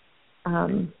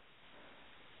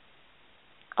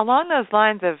 Along those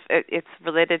lines of, it's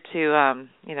related to,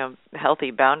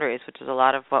 healthy boundaries, which is a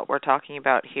lot of what we're talking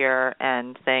about here,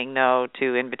 and saying no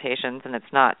to invitations. And it's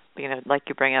not, like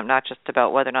you bring up, not just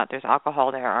about whether or not there's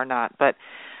alcohol there or not, but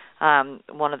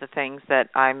one of the things that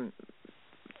I'm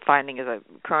finding is a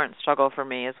current struggle for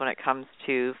me is when it comes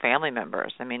to family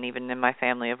members. I mean, even in my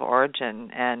family of origin,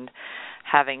 and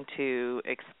having to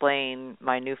explain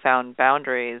my newfound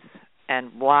boundaries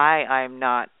and why I'm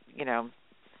not,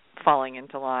 falling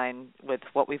into line with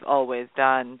what we've always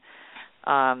done.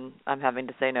 I'm having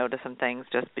to say no to some things,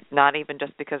 not even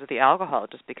just because of the alcohol,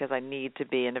 just because I need to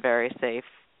be in a very safe,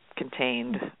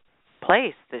 contained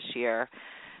place this year.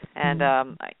 And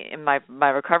in my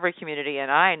recovery community,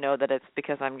 and I know that it's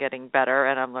because I'm getting better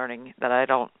and I'm learning that I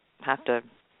don't have to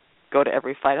go to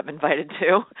every fight I'm invited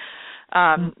to,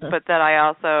 but that I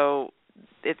also,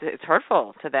 it's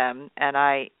hurtful to them. And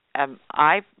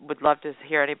I would love to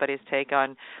hear anybody's take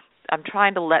on, I'm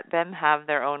trying to let them have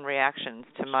their own reactions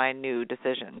to my new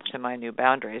decisions, to my new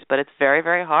boundaries. But it's very,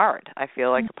 very hard. I feel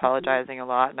like apologizing a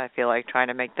lot, and I feel like trying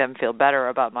to make them feel better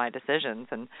about my decisions.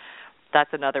 And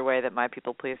that's another way that my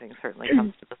people-pleasing certainly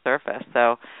comes to the surface.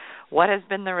 So what has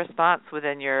been the response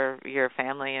within your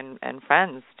family and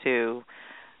friends to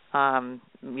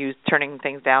you turning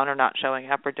things down or not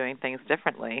showing up or doing things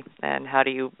differently? And how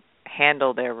do you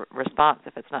handle their response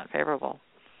if it's not favorable?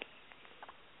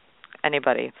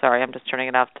 Anybody? Sorry, I'm just turning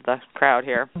it off to the crowd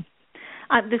here.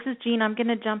 This is Jean. I'm going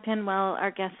to jump in while our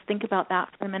guests think about that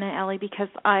for a minute, Ellie, because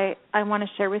I want to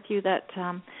share with you that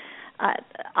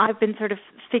I've been sort of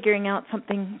figuring out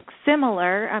something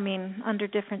similar, under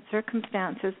different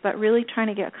circumstances, but really trying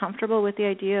to get comfortable with the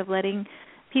idea of letting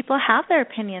people have their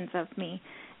opinions of me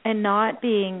and not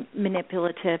being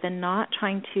manipulative and not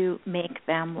trying to make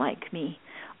them like me,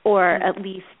 or at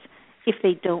least if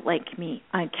they don't like me,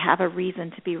 I have a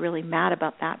reason to be really mad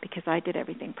about that because I did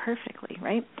everything perfectly,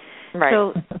 right? Right.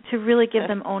 So to really give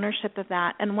them ownership of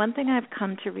that. And one thing I've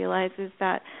come to realize is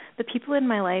that the people in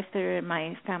my life that are in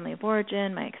my family of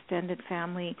origin, my extended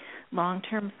family,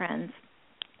 long-term friends,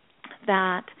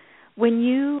 that when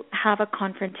you have a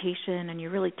confrontation and you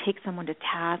really take someone to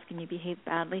task and you behave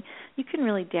badly, you can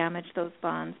really damage those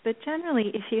bonds. But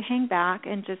generally, if you hang back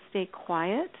and just stay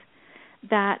quiet,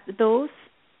 that those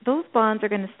bonds are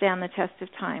going to stand the test of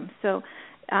time. So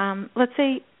let's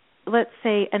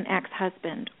say an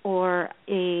ex-husband or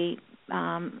a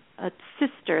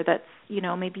sister that's,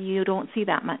 maybe you don't see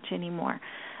that much anymore.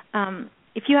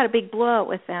 If you had a big blowout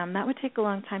with them, that would take a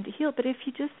long time to heal. But if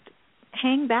you just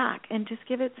hang back and just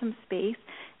give it some space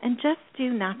and just do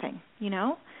nothing,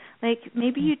 like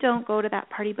maybe you don't go to that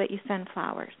party but you send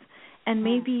flowers, and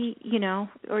maybe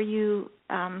or you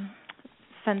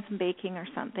send some baking or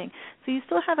something. So you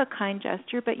still have a kind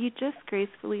gesture, but you just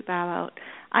gracefully bow out.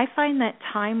 I find that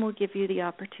time will give you the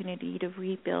opportunity to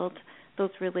rebuild those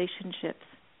relationships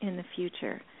in the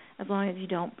future, as long as you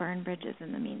don't burn bridges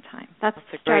in the meantime. That's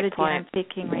the strategy I'm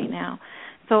taking right now.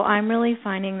 So I'm really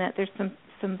finding that there's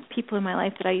some people in my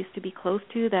life that I used to be close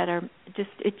to that are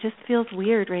it just feels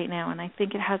weird right now, and I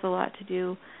think it has a lot to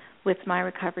do with my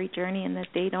recovery journey and that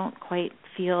they don't quite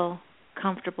feel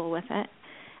comfortable with it.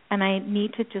 And I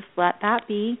need to just let that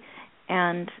be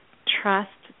and trust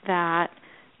that,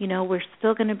 we're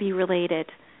still going to be related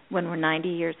when we're 90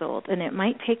 years old. And it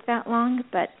might take that long,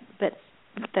 but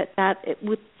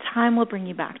with time will bring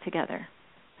you back together.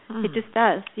 It just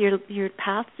does. Your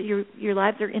paths, your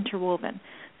lives are interwoven.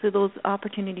 So those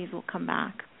opportunities will come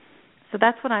back. So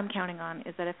that's what I'm counting on,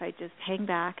 is that if I just hang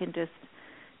back and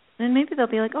then maybe they'll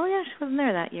be like, oh, yeah, she wasn't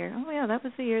there that year. Oh, yeah, that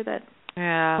was the year that.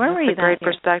 Yeah, where were you that's a great that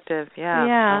year? perspective.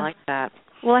 Yeah, I like that.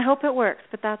 Well, I hope it works,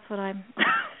 but that's what I'm.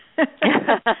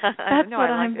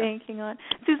 I'm banking on.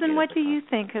 Susan, what do you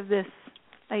think of this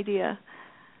idea?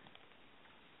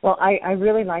 Well, I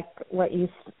really like what you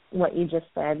just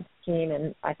said, Jean,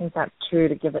 and I think that's true,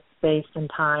 to give it space and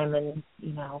time, and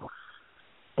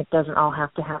it doesn't all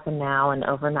have to happen now and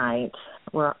overnight.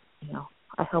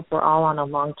 I hope we're all on a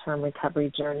long-term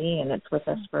recovery journey, and it's with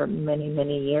us for many,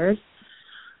 many years.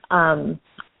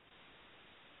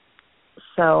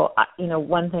 So,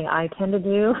 one thing I tend to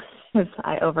do is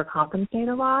I overcompensate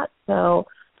a lot. So,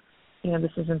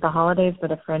 this isn't the holidays,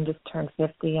 but a friend just turned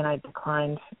 50, and I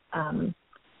declined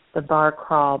the bar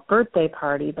crawl birthday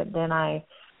party. But then I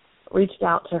reached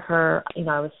out to her.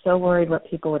 I was so worried what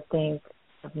people would think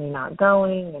of me not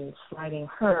going and slighting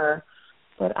her,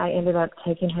 that I ended up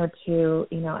taking her to,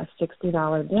 a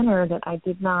 $60 dinner that I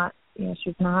did not,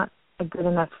 she's not a good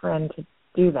enough friend to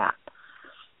do that.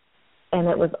 And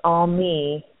it was all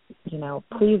me,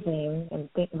 pleasing and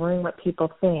worrying what people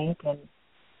think.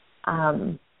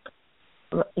 And,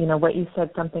 what you said,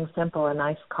 something simple, a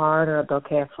nice card or a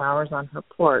bouquet of flowers on her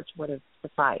porch would have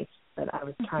sufficed. But I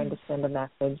was trying to send a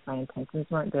message. My intentions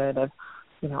weren't good of,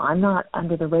 I'm not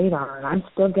under the radar and I'm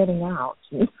still getting out.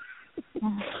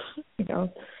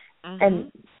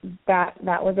 And that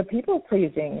was a people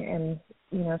pleasing. And,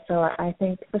 so I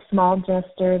think the small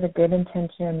gesture, the good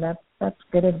intention, that's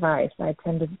good advice. I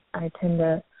tend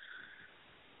to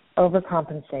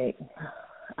overcompensate,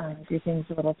 do things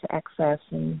a little to excess,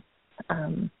 and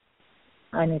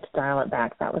I need to dial it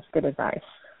back. That was good advice.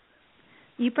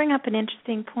 You bring up an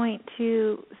interesting point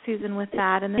too, Susan, with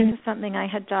that, and this is something I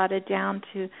had jotted down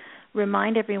to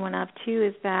remind everyone of too,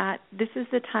 is that this is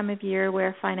the time of year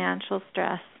where financial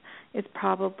stress is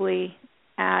probably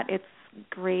at its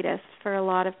greatest for a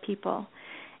lot of people.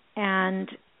 And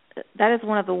that is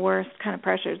one of the worst kind of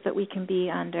pressures that we can be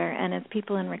under. And as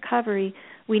people in recovery,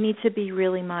 we need to be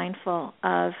really mindful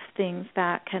of things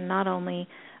that can not only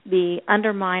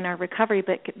undermine our recovery,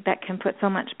 but that can put so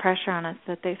much pressure on us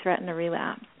that they threaten a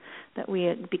relapse, that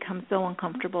we become so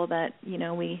uncomfortable that,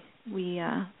 we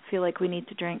feel like we need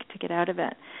to drink to get out of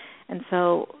it. And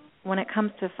so when it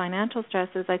comes to financial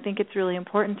stresses, I think it's really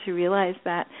important to realize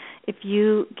that if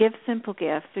you give simple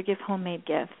gifts or give homemade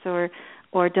gifts or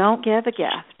don't give a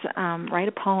gift, write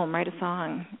a poem, write a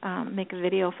song, make a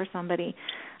video for somebody,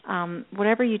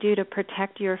 whatever you do to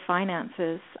protect your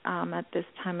finances at this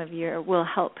time of year will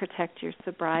help protect your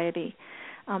sobriety.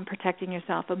 Protecting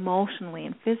yourself emotionally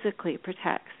and physically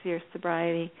protects your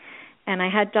sobriety. And I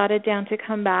had jotted down to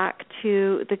come back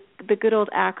to the good old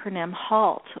acronym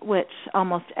HALT, which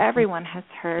almost everyone has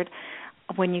heard.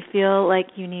 When you feel like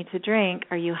you need to drink,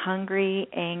 are you hungry,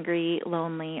 angry,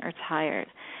 lonely, or tired?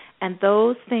 And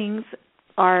those things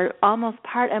are almost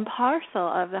part and parcel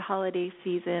of the holiday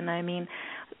season. I mean,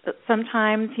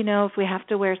 sometimes, if we have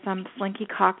to wear some slinky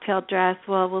cocktail dress,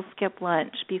 well, we'll skip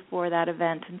lunch before that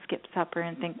event and skip supper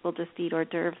and think we'll just eat hors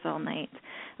d'oeuvres all night.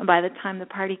 And by the time the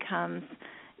party comes,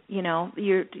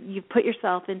 you put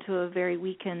yourself into a very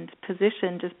weakened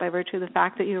position just by virtue of the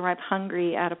fact that you arrive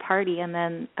hungry at a party and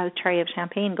then a tray of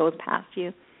champagne goes past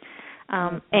you.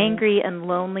 Angry and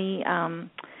lonely.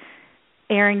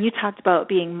 Erin, you talked about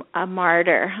being a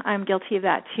martyr. I'm guilty of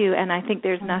that too, and I think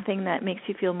there's nothing that makes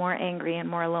you feel more angry and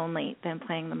more lonely than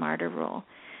playing the martyr role.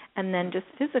 And then just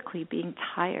physically being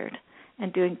tired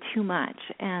and doing too much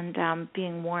and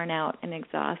being worn out and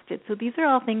exhausted. So these are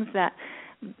all things that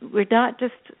we're not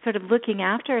just sort of looking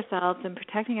after ourselves and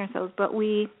protecting ourselves, but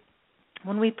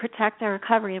when we protect our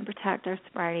recovery and protect our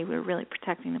sobriety, we're really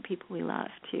protecting the people we love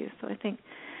too. So I think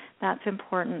that's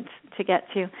important to get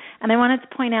to. And I wanted to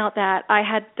point out that I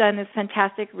had done this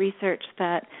fantastic research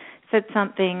that said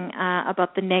something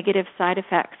about the negative side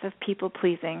effects of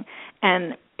people-pleasing.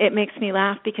 And it makes me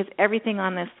laugh because everything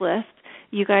on this list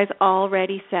you guys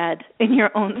already said in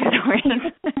your own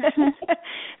stories.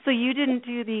 So you didn't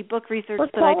do the book research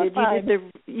that I did.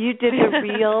 You did the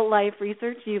real life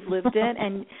research. You've lived it,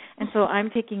 and so I'm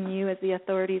taking you as the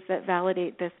authorities that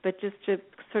validate this. But just to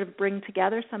sort of bring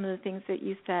together some of the things that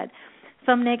you said,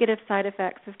 some negative side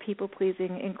effects of people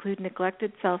pleasing include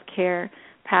neglected self-care,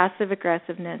 passive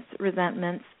aggressiveness,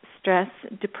 resentments, stress,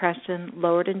 depression,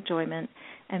 lowered enjoyment,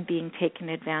 and being taken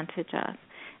advantage of.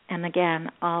 And again,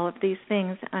 all of these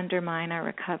things undermine our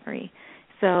recovery.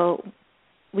 So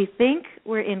we think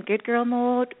we're in good girl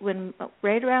mode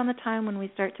right around the time when we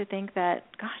start to think that,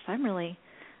 gosh, I'm really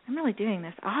doing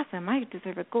this awesome. I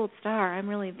deserve a gold star. I'm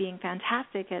really being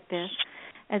fantastic at this.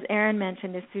 As Erin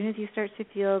mentioned, as soon as you start to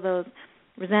feel those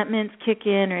resentments kick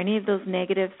in or any of those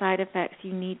negative side effects,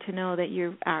 you need to know that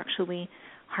you're actually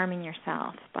harming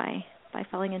yourself by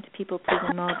falling into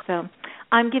people-pleasing mode. So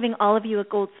I'm giving all of you a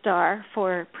gold star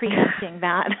for preempting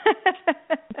that,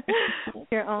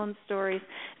 your own stories.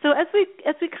 So as we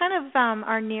kind of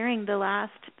are nearing the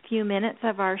last few minutes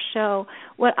of our show,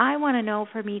 what I want to know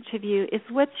from each of you is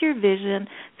what's your vision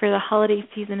for the holiday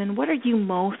season and what are you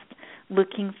most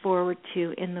looking forward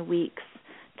to in the weeks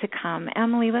to come?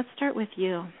 Emily, let's start with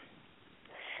you.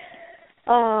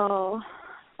 Oh,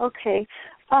 okay.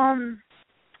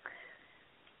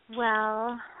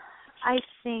 Well, I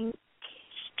think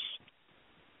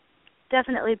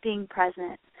definitely being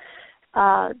present.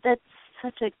 That's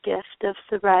such a gift of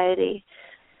sobriety.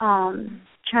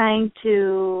 Trying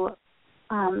to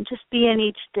just be in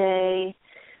each day,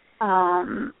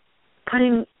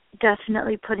 putting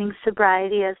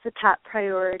sobriety as the top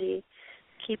priority,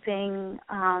 keeping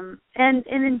and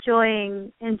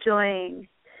enjoying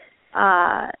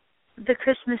the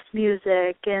Christmas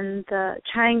music and the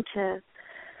trying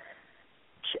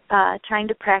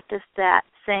to practice that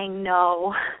saying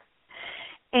no.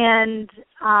 And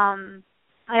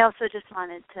I also just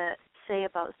wanted to say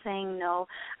about saying no,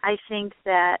 I think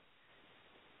that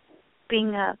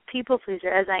being a people pleaser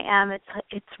as I am,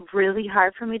 it's really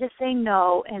hard for me to say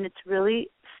no, and it's really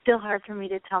still hard for me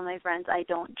to tell my friends I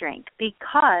don't drink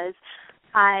because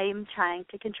I'm trying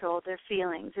to control their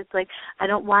feelings. It's like I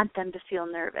don't want them to feel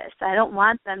nervous. I don't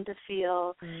want them to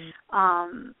feel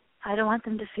I don't want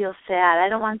them to feel sad. I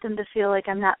don't want them to feel like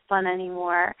I'm not fun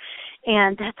anymore.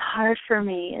 And that's hard for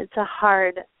me. It's a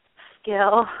hard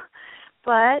skill.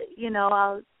 But,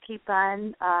 I'll keep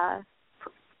on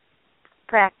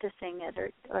practicing it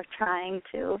or trying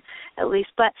to at least.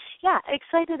 But, yeah,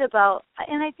 excited about,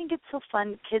 and I think it's so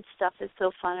fun. Kids stuff is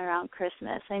so fun around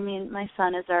Christmas. I mean, my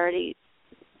son is already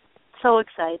so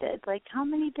excited. Like, how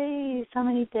many days?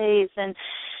 And,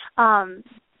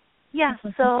 yeah,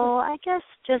 so I guess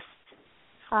just,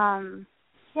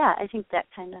 I think that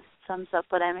kind of sums up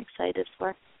what I'm excited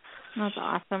for. That's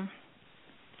awesome.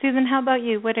 Susan, how about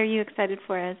you? What are you excited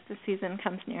for as the season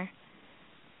comes near?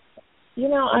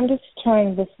 I'm just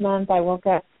trying this month. I woke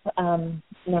up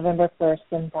November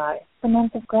 1st and thought, it's the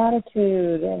month of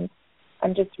gratitude, and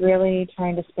I'm just really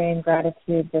trying to stay in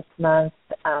gratitude this month.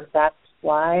 That's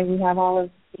why we have all of,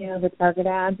 the Target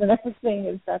ads and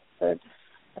everything. That's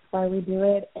why we do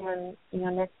it. And,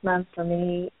 next month for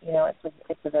me,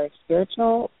 it's a very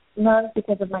spiritual month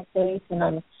because of my faith, and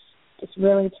I'm just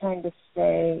really trying to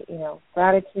stay,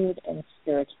 gratitude and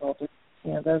spiritual.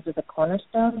 Those are the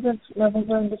cornerstones of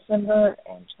November and December,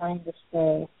 and trying to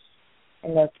stay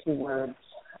in those two words.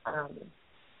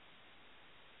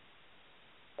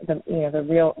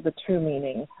 The true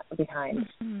meaning behind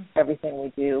everything we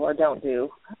do or don't do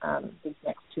these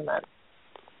next 2 months.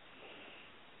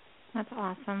 That's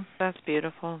awesome. That's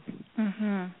beautiful.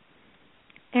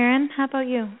 Erin, how about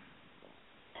you?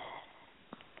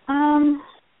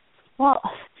 Well,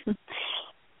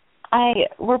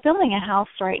 we're building a house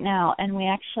right now, and we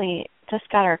actually just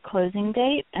got our closing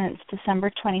date, and it's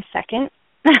December 22nd.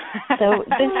 So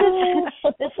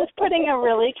this is putting a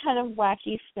really kind of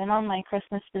wacky spin on my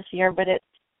Christmas this year, but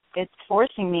it's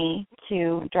forcing me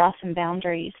to draw some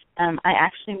boundaries. I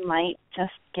actually might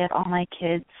just get all my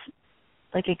kids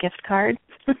like a gift card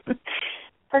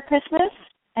for Christmas,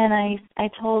 and I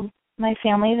told my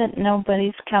family that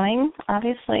nobody's coming,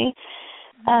 obviously.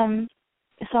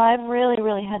 So I've really,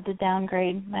 really had to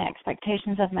downgrade my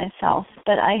expectations of myself,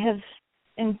 but I have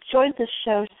enjoyed this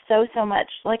show so much.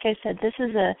 Like I said, this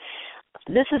is a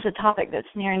topic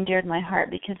that's near and dear to my heart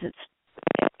because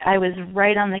I was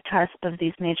right on the cusp of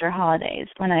these major holidays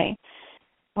when I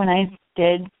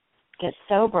did get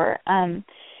sober.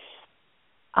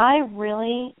 I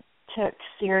really took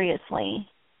seriously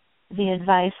the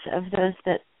advice of those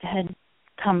that had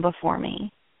come before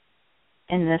me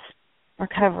in this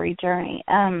recovery journey.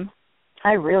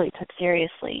 I really took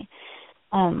seriously.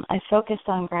 I focused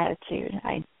on gratitude.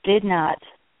 I did not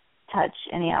touch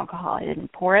any alcohol. I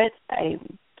didn't pour it. I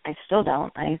still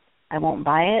don't. I won't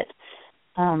buy it.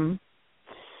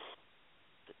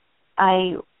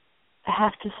 I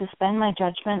have to suspend my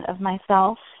judgment of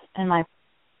myself and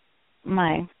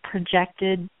my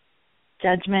projected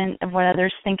judgment of what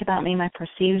others think about me, my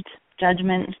perceived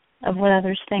judgment of what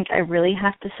others think. I really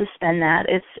have to suspend that.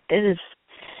 It is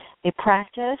a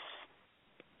practice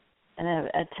and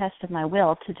a test of my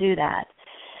will to do that.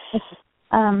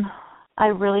 I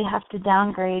really have to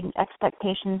downgrade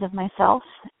expectations of myself,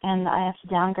 and I have to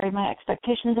downgrade my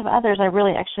expectations of others. I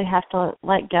really actually have to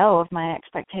let go of my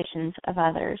expectations of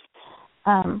others.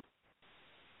 I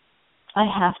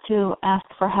have to ask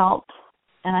for help,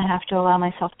 and I have to allow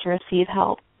myself to receive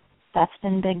help. That's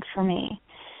been big for me.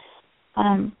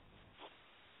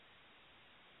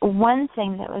 One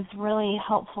thing that was really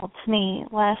helpful to me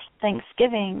last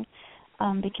Thanksgiving,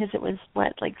 because it was,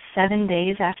 7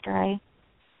 days after I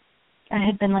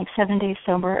had been 7 days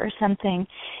sober or something,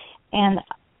 and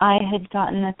I had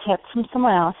gotten a tip from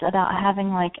someone else about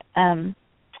having an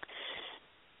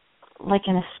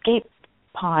escape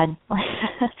pod,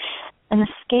 an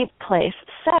escape place.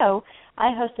 So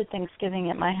I hosted Thanksgiving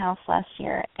at my house last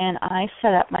year, and I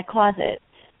set up my closet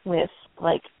with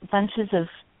bunches of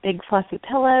big fluffy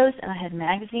pillows, and I had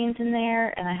magazines in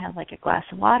there, and I had a glass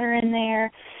of water in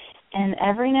there. And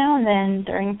every now and then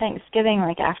during Thanksgiving,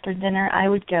 after dinner, I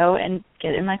would go and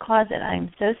get in my closet.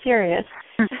 I'm so serious.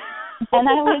 And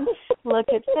I would look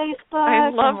at Facebook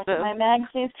and look at my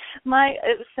magazines. It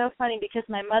was so funny because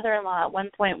my mother-in-law at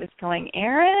one point was going,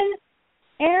 Erin,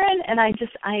 and I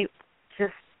just had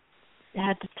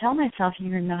to tell myself,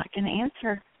 you're not going to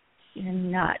answer. You're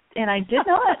not. And I did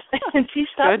not. And she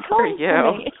stopped calling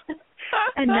for me.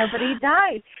 And nobody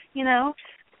died.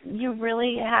 You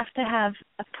really have to have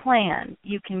a plan.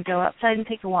 You can go outside and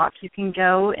take a walk. You can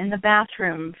go in the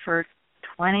bathroom for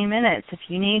 20 minutes if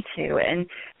you need to,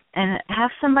 and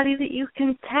have somebody that you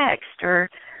can text or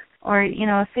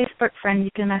a Facebook friend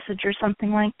you can message or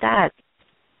something like that.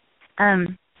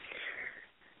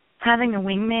 Having a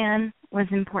wingman was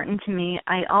important to me.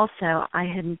 I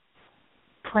had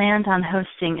planned on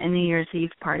hosting a New Year's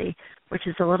Eve party, which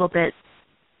is a little bit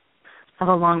of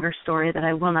a longer story that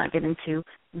I will not get into.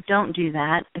 Don't do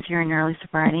that if you're in early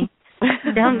sobriety.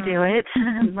 Don't do it.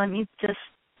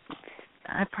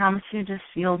 I promise you,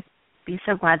 you'll be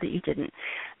so glad that you didn't.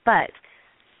 But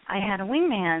I had a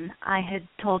wingman. I had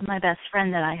told my best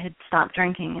friend that I had stopped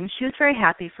drinking, and she was very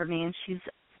happy for me, and she's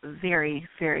a very,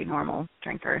 very normal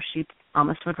drinker. She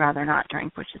almost would rather not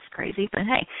drink, which is crazy, but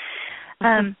hey.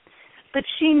 But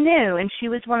she knew, and she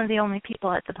was one of the only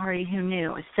people at the party who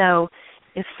knew. So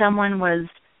if someone was,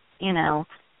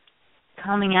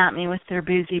 coming at me with their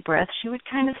boozy breath, she would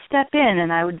kind of step in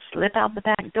and I would slip out the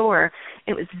back door.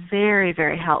 It was very,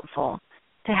 very helpful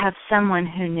to have someone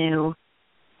who knew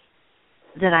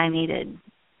that I needed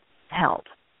help.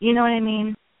 You know what I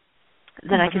mean?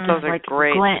 That I could those just are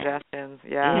great suggestions.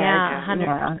 Yeah,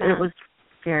 100%. It was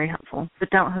very helpful.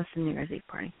 But don't host a New Year's Eve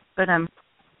party. But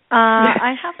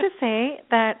I have to say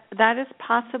that is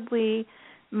possibly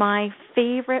my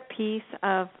favorite piece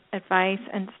of advice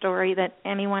and story that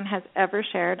anyone has ever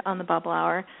shared on the Bubble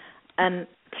Hour, and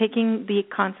taking the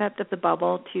concept of the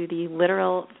bubble to the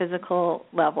literal physical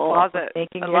level, closet.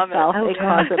 Making yourself a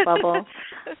closet bubble.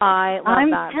 I love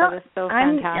that. That is so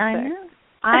fantastic.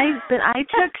 I know. But I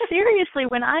took seriously,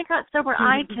 when I got sober,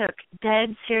 I took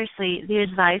dead seriously the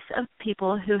advice of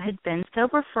people who had been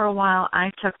sober for a while.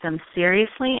 I took them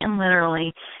seriously and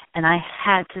literally, and I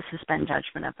had to suspend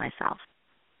judgment of myself.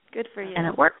 Good for you. And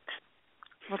it worked.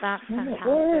 Well, that's fantastic. It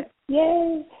worked.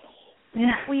 Yay.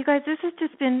 Yeah. Well, you guys, this has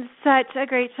just been such a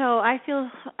great show. I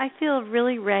feel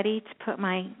really ready to put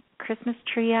my Christmas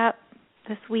tree up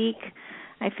this week.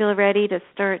 I feel ready to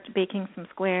start baking some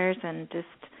squares and just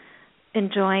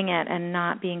enjoying it and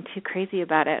not being too crazy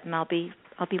about it. And I'll be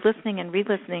listening and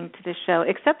re-listening to this show,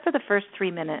 except for the first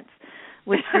 3 minutes,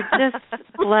 which were just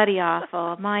bloody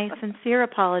awful. My sincere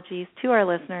apologies to our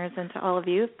listeners and to all of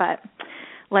you, but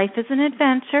life is an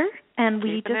adventure, and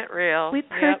we persevere.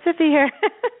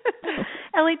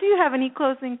 Ellie, do you have any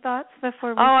closing thoughts before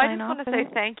we sign off? I just want to say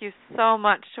thank you so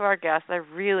much to our guests. I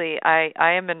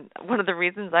am one of the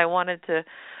reasons I wanted to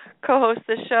co-host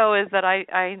this show is that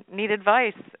I need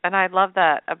advice, and I love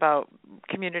that about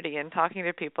community and talking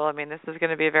to people. I mean, this is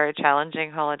going to be a very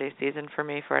challenging holiday season for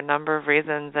me for a number of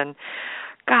reasons, and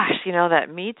gosh, that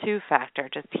Me Too factor,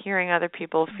 just hearing other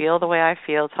people feel the way I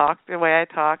feel, talk the way I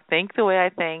talk, think the way I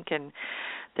think, and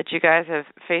that you guys have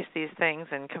faced these things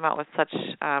and come out with such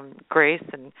grace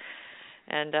and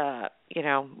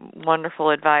wonderful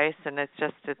advice, and it's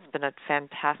been a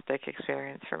fantastic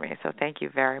experience for me. So thank you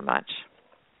very much.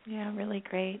 Yeah, really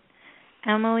great.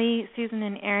 Emily, Susan,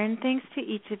 and Erin, thanks to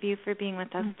each of you for being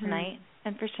with us tonight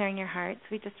and for sharing your hearts.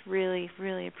 We just really,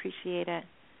 really appreciate it.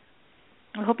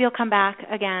 I hope you'll come back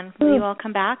again. Will you all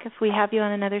come back if we have you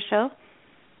on another show?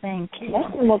 Thank you.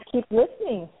 Yes, and we'll keep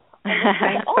listening.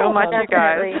 Thanks so much, you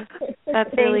guys.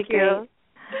 That's really great.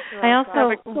 Thanks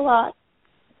a lot.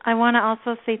 I want to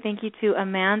also say thank you to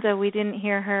Amanda. We didn't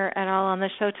hear her at all on the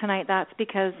show tonight. That's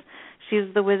because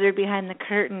she's the wizard behind the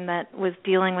curtain that was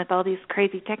dealing with all these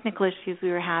crazy technical issues we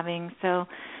were having. So,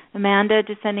 Amanda,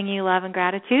 just sending you love and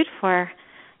gratitude for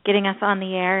getting us on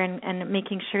the air and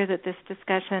making sure that this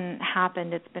discussion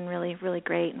happened. It's been really, really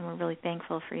great, and we're really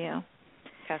thankful for you.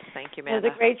 Yes, thank you, Amanda. It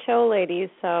was a great show, ladies.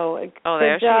 So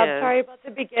there good job. She is. Sorry about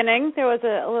the beginning.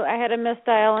 I had a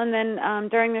misdial, and then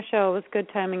during the show, it was good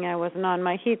timing. I wasn't on.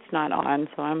 My heat's not on,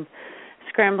 so I'm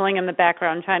scrambling in the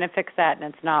background trying to fix that,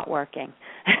 and it's not working.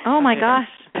 Oh my gosh!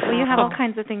 Well, you have all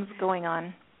kinds of things going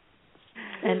on,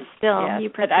 and still you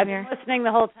persevere. I've been listening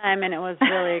the whole time, and it was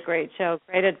really a great show.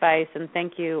 Great advice, and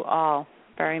thank you all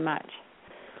very much.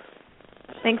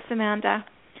 Thanks, Amanda.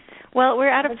 Well, we're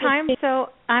out of time, so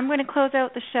I'm going to close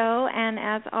out the show, and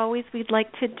as always, we'd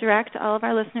like to direct all of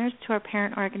our listeners to our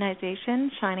parent organization,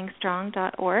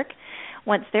 shiningstrong.org.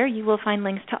 Once there, you will find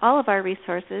links to all of our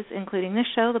resources, including the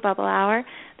show, The Bubble Hour,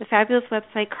 the fabulous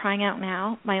website Crying Out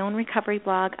Now, my own recovery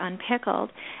blog,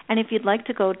 Unpickled, and if you'd like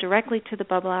to go directly to The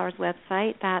Bubble Hour's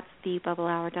website, that's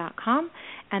thebubblehour.com,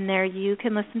 and there you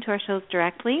can listen to our shows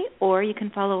directly, or you can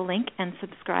follow a link and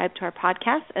subscribe to our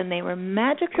podcast, and they will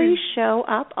magically show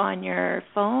up on your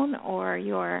phone or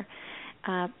your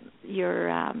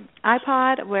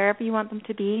iPod, wherever you want them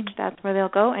to be. That's where they'll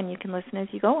go, and you can listen as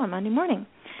you go on Monday morning.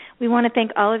 We want to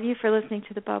thank all of you for listening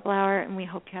to the Bubble Hour, and we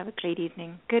hope you have a great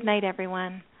evening. Good night,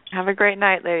 everyone. Have a great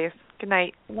night, ladies. Good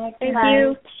night. Thank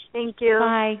you. Thank you.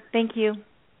 Bye. Thank you.